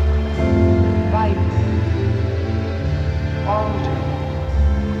 vibrate, alter,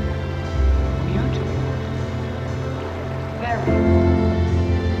 mutable, very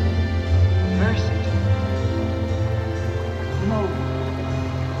versatile, move,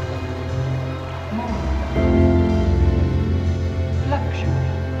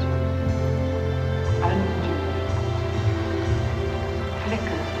 fluctuate, undulate,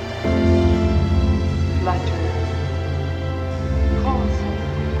 flicker, flutter, concept,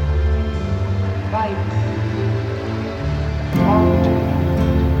 vibrate, alter,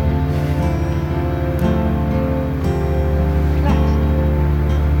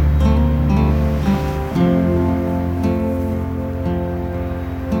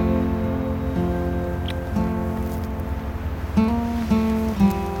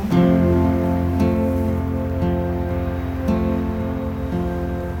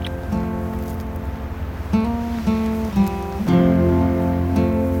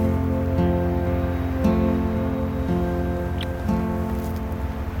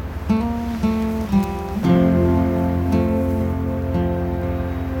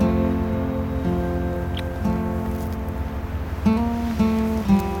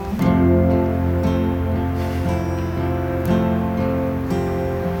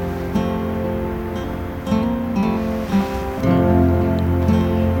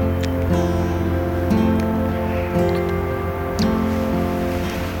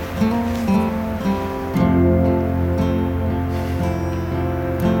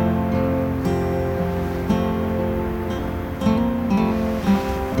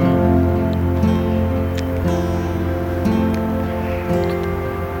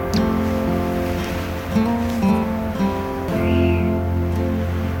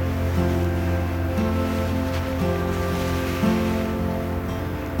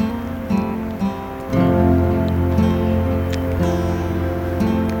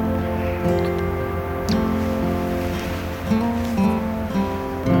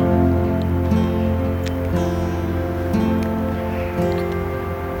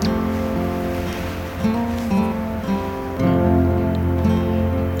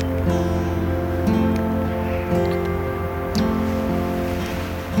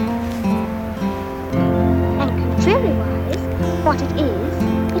 what it is,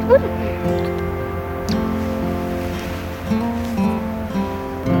 it wouldn't be.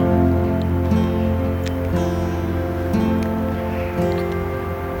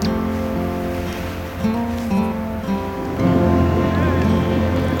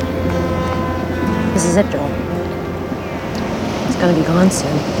 This is it, Joel. It's gonna be gone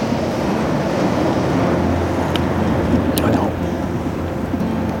soon. I know.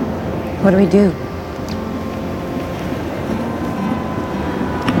 What do we do?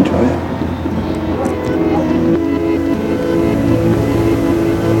 Enjoy it.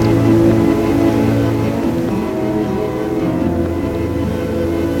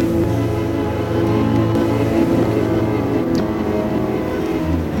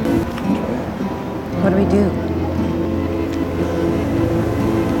 What do we do?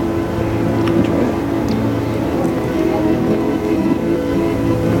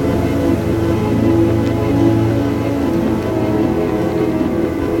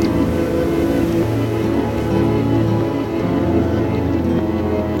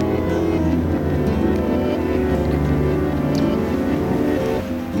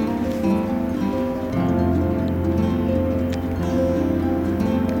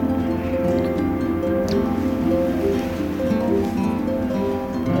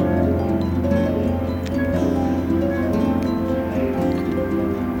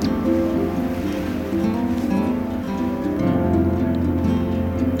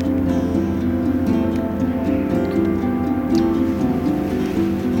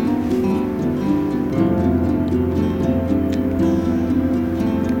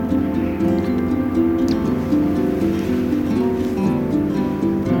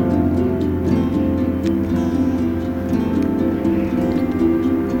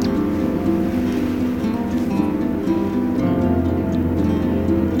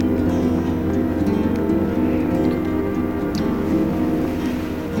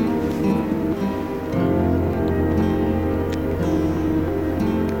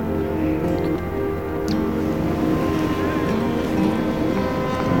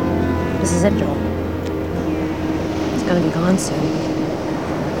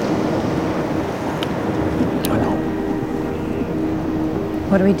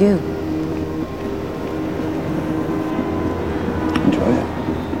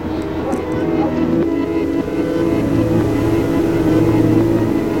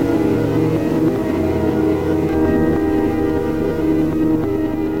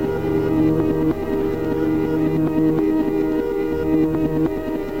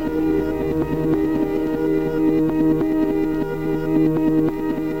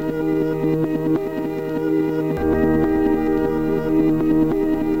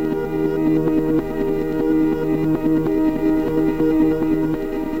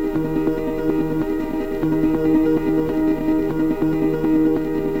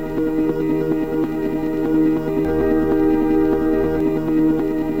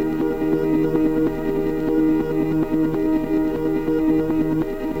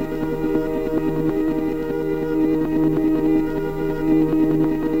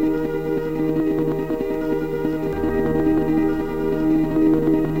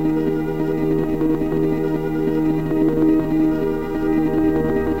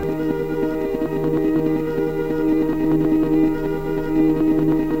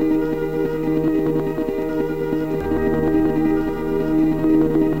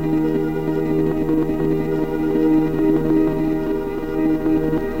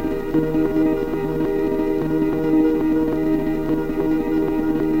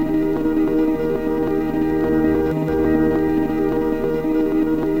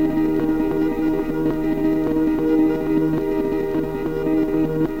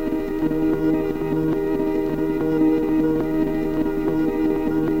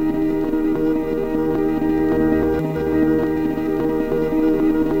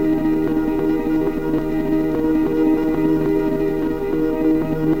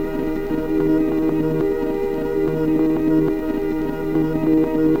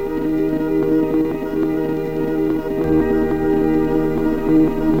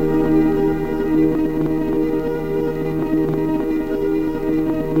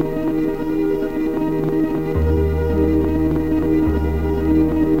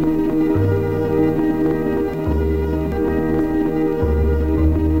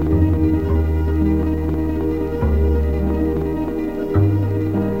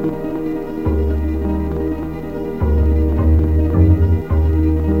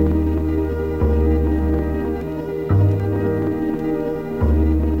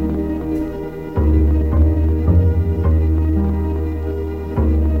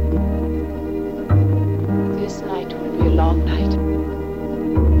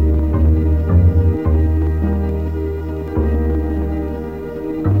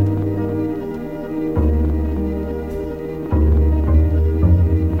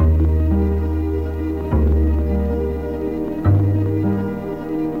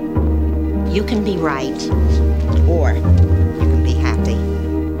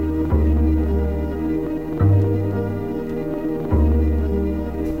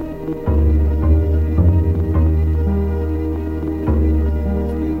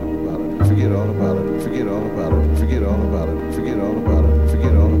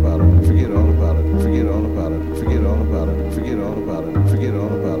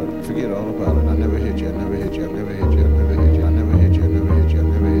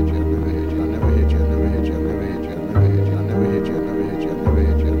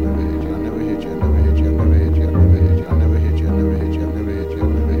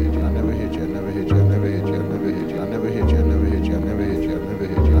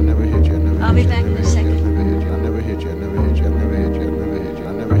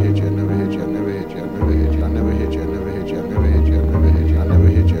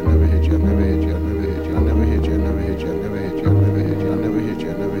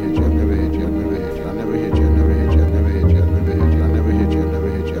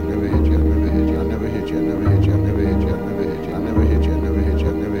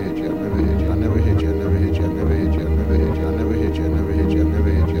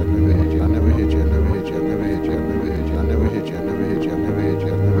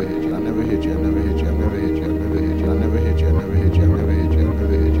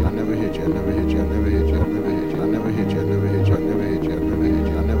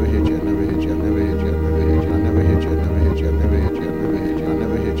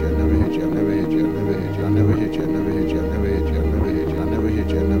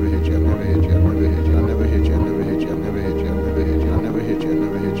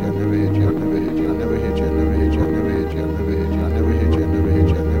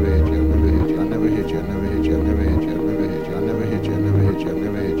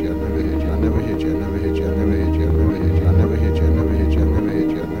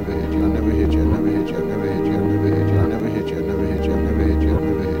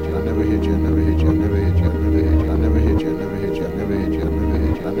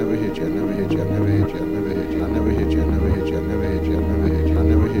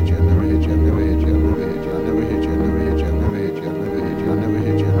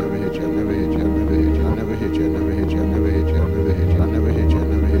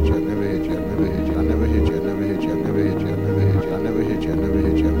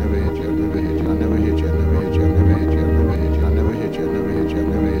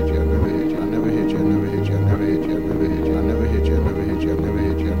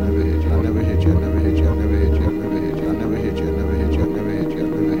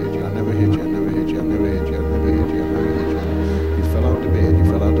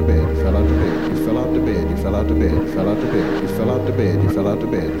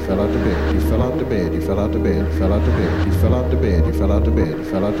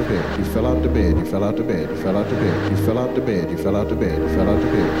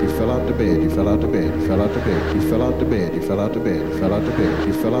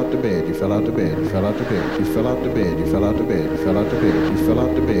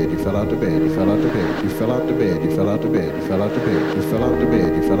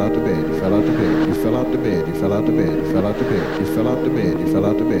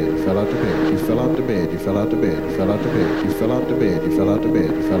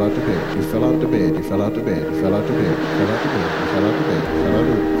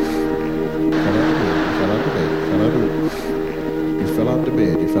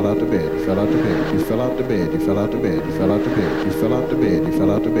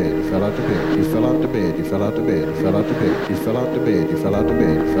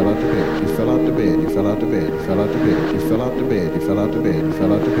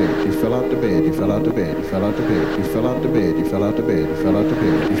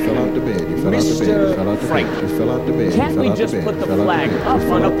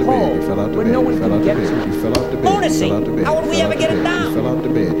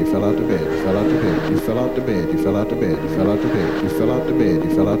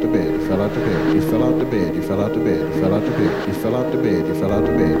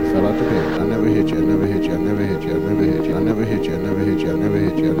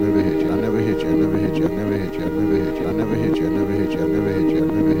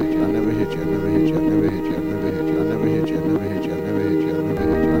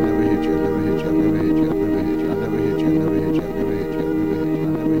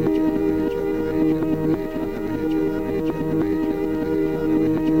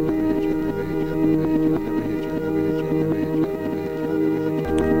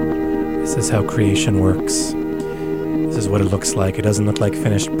 This is how creation works. This is what it looks like. It doesn't look like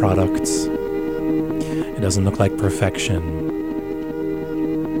finished products. It doesn't look like perfection.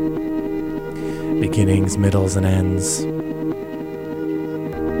 Beginnings, middles, and ends.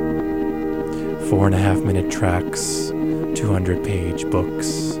 4.5-minute tracks, 200-page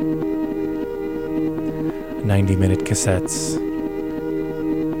books, 90-minute cassettes,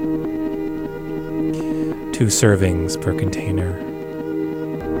 2 servings per container.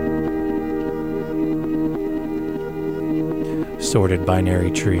 Sorted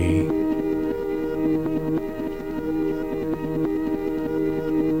binary tree.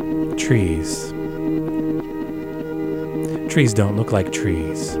 Trees. Trees don't look like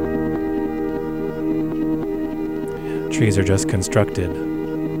trees. Trees are just constructed.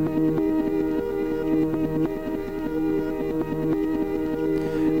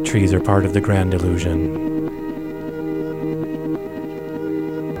 Trees are part of the grand illusion.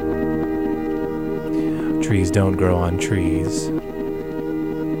 Trees don't grow on trees.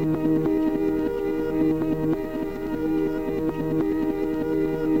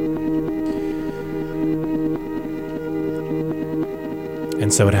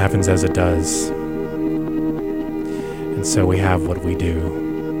 And so it happens as it does. And so we have what we do.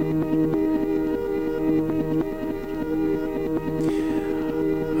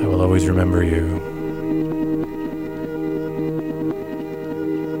 I will always remember you.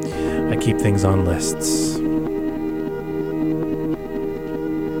 I keep things on lists.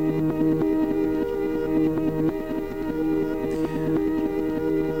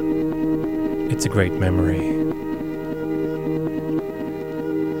 It's a great memory.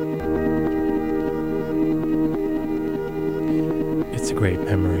 It's a great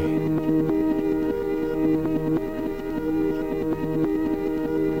memory.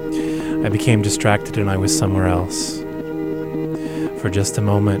 I became distracted and I was somewhere else. For just a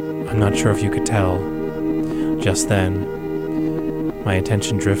moment, I'm not sure if you could tell. Just then, my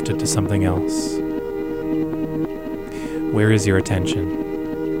attention drifted to something else. Where is your attention?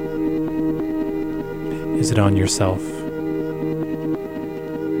 Is it on yourself?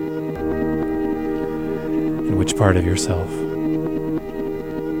 And which part of yourself?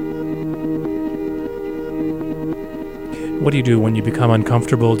 What do you do when you become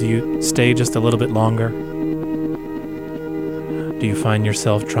uncomfortable? Do you stay just a little bit longer? Do you find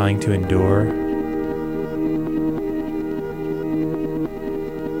yourself trying to endure?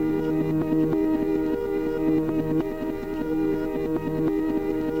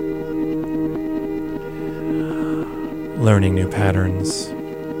 Learning new patterns.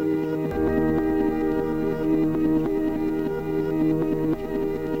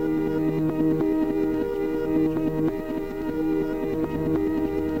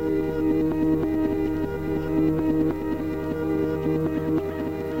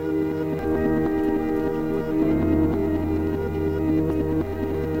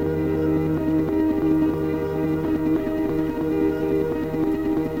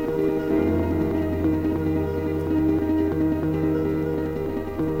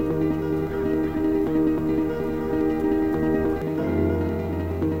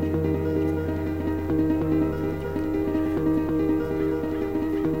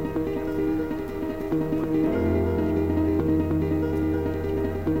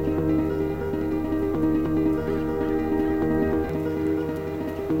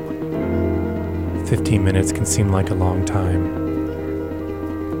 15 minutes can seem like a long time.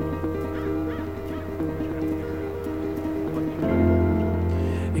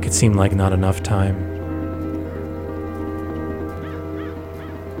 It could seem like not enough time.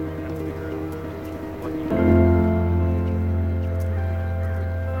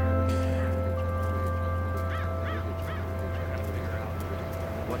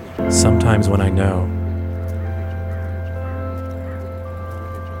 Sometimes when I know,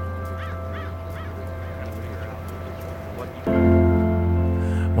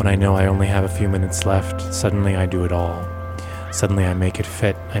 I only have a few minutes left, suddenly I do it all. Suddenly I make it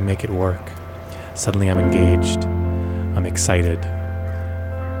fit, I make it work. Suddenly I'm engaged, I'm excited,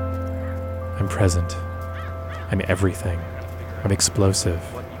 I'm present, I'm everything, I'm explosive.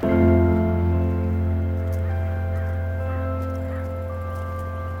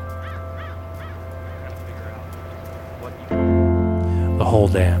 The whole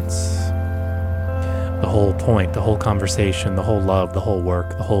dance, the whole point, the whole conversation, the whole love, the whole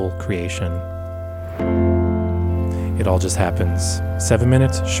work, the whole creation. It all just happens. 7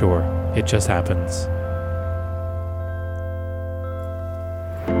 minutes? Sure, it just happens.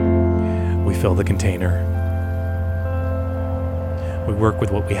 We fill the container. We work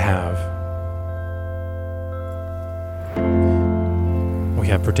with what we have. We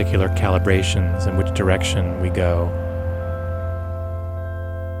have particular calibrations in which direction we go.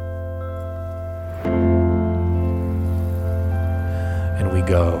 And we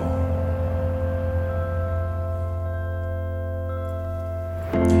go.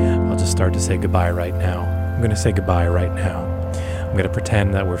 I'll just start to say goodbye right now. I'm going to say goodbye right now. I'm going to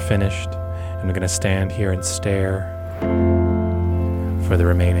pretend that we're finished, and I'm going to stand here and stare for the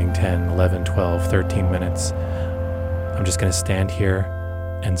remaining 10, 11, 12, 13 minutes. I'm just going to stand here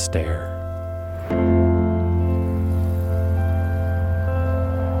and stare.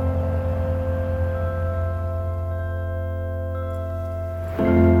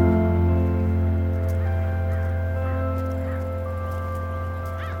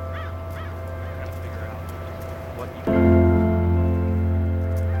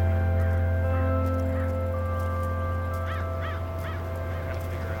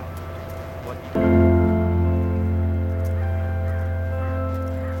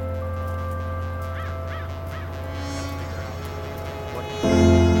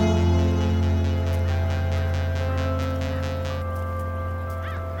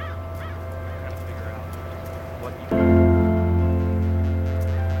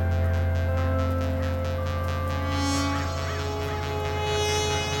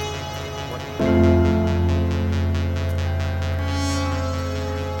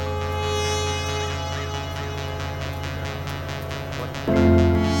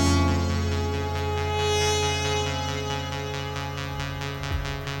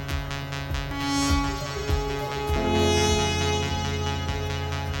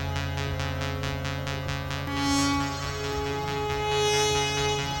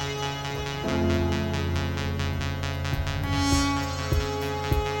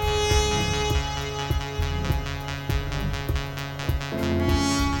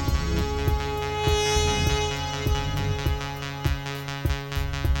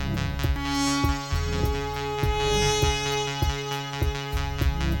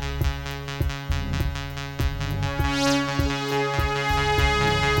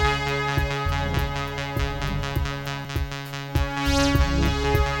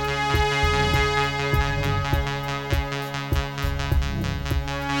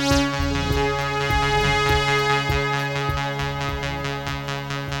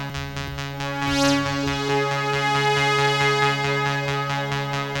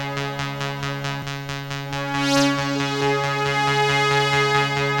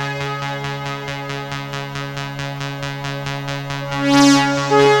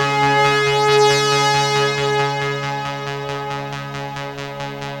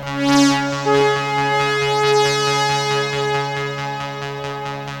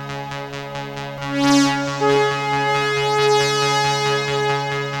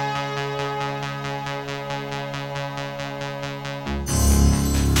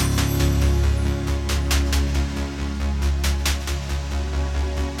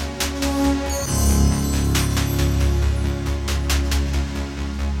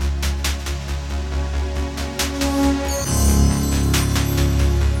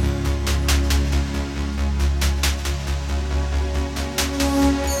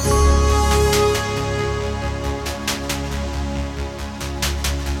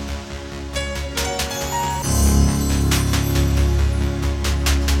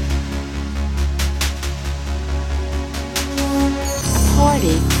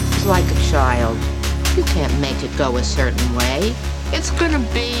 to go a certain way. It's gonna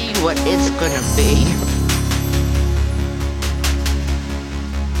be what it's gonna be.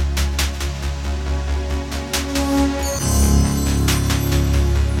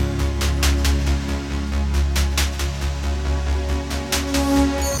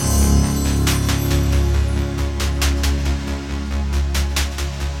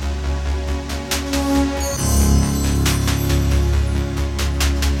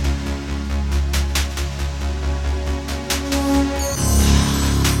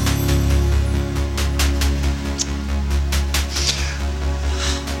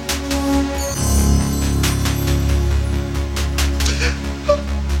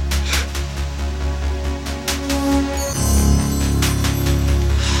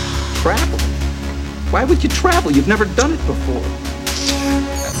 Travel? Why would you travel? You've never done it before.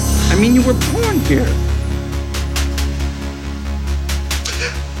 I mean, you were born here.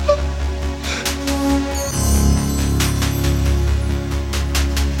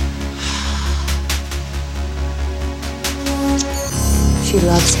 She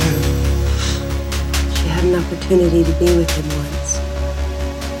loves him. She had an opportunity to be with him once.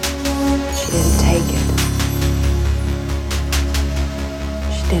 She didn't take it.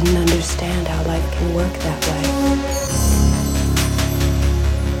 She didn't understand how life can work that way.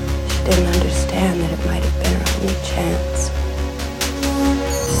 She didn't understand that it might have been her only chance.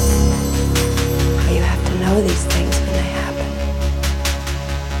 How you have to know these things when they happen.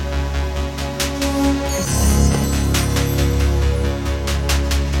 Resist it.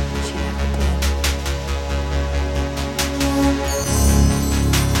 She never did.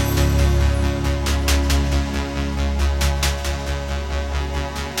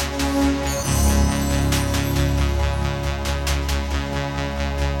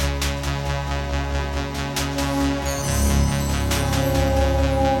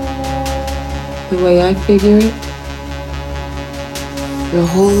 The way I figure it, your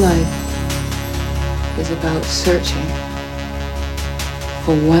whole life is about searching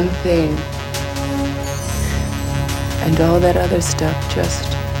for one thing, and all that other stuff just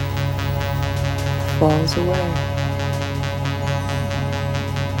falls away.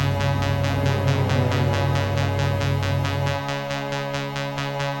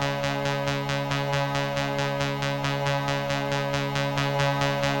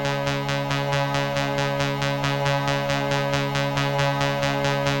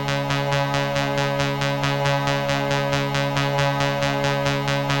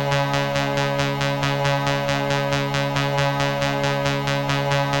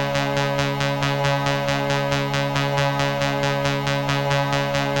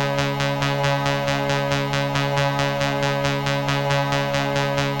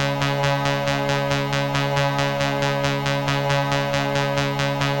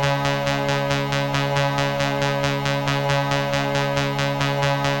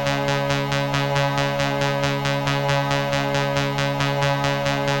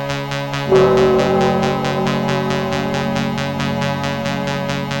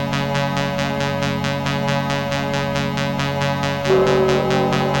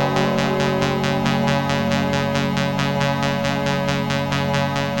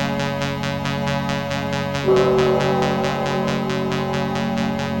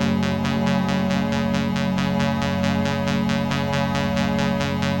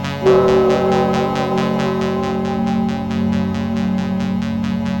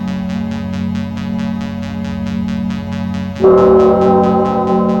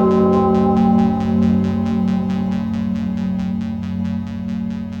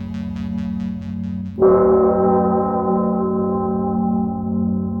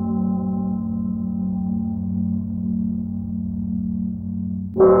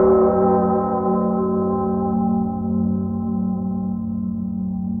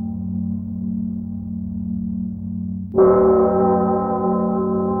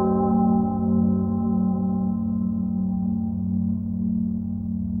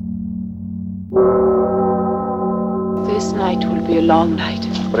 This night will be a long night.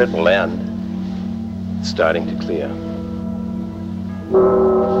 But it will end. It's starting to clear.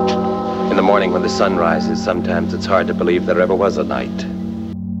 In the morning when the sun rises, sometimes it's hard to believe there ever was a night.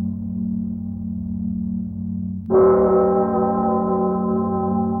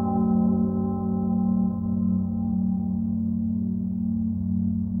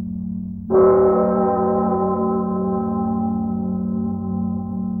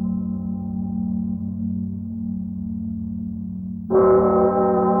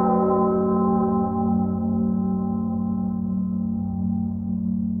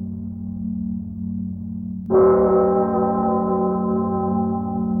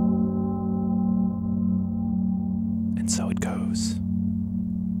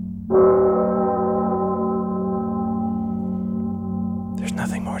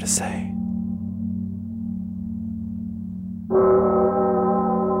 say.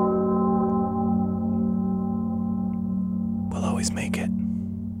 We'll always make it.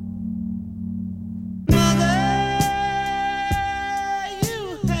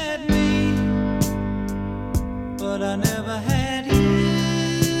 But I never had you.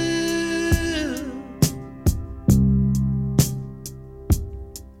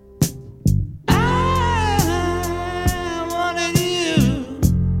 I wanted you.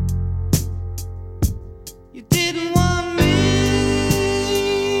 You didn't want me.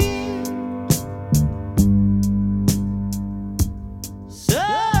 So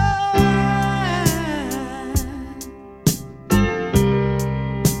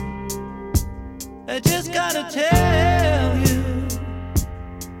I just gotta tell you,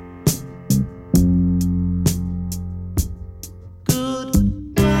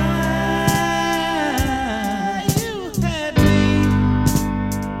 goodbye. You had me,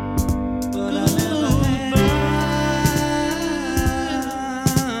 but I never had you.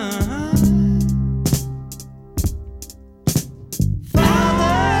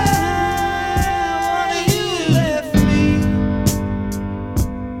 Father, one of you left me,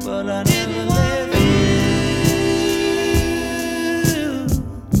 but I didn't want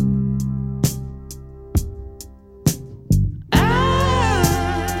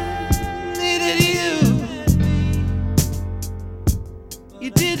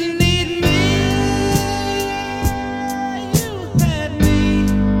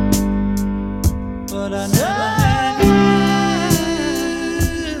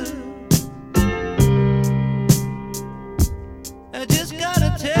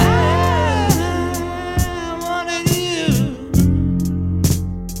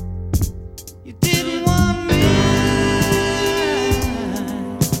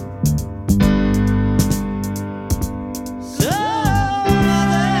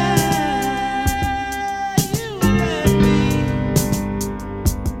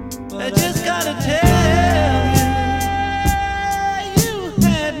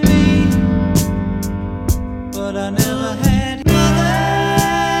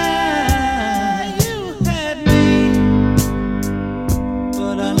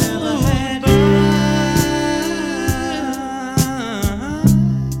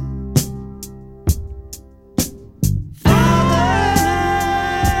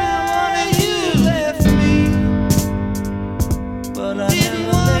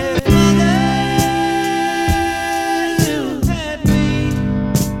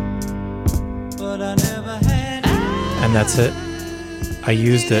And that's it. I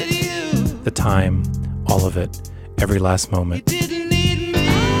used it, the time, all of it, every last moment.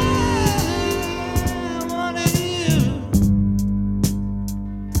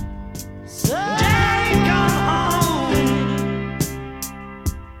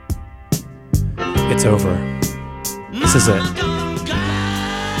 It's over. This is it.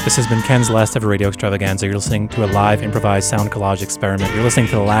 This has been Ken's last ever radio extravaganza. You're listening to a live improvised sound collage experiment. You're listening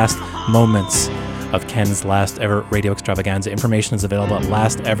to the last moments of Ken's last ever radio extravaganza. Information is available at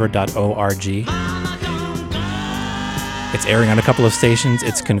lastever.org. It's airing on a couple of stations.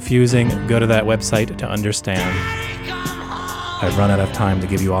 It's confusing. Go to that website to understand. I've run out of time to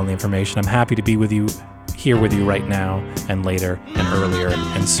give you all the information. I'm happy to be with you, here with you right now, and later, and earlier,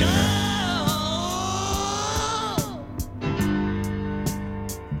 and sooner.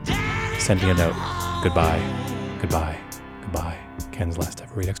 Send me a note. Goodbye. Goodbye. Goodbye. Ken's last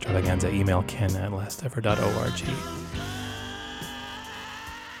ever radio extravaganza. Email ken@lastever.org.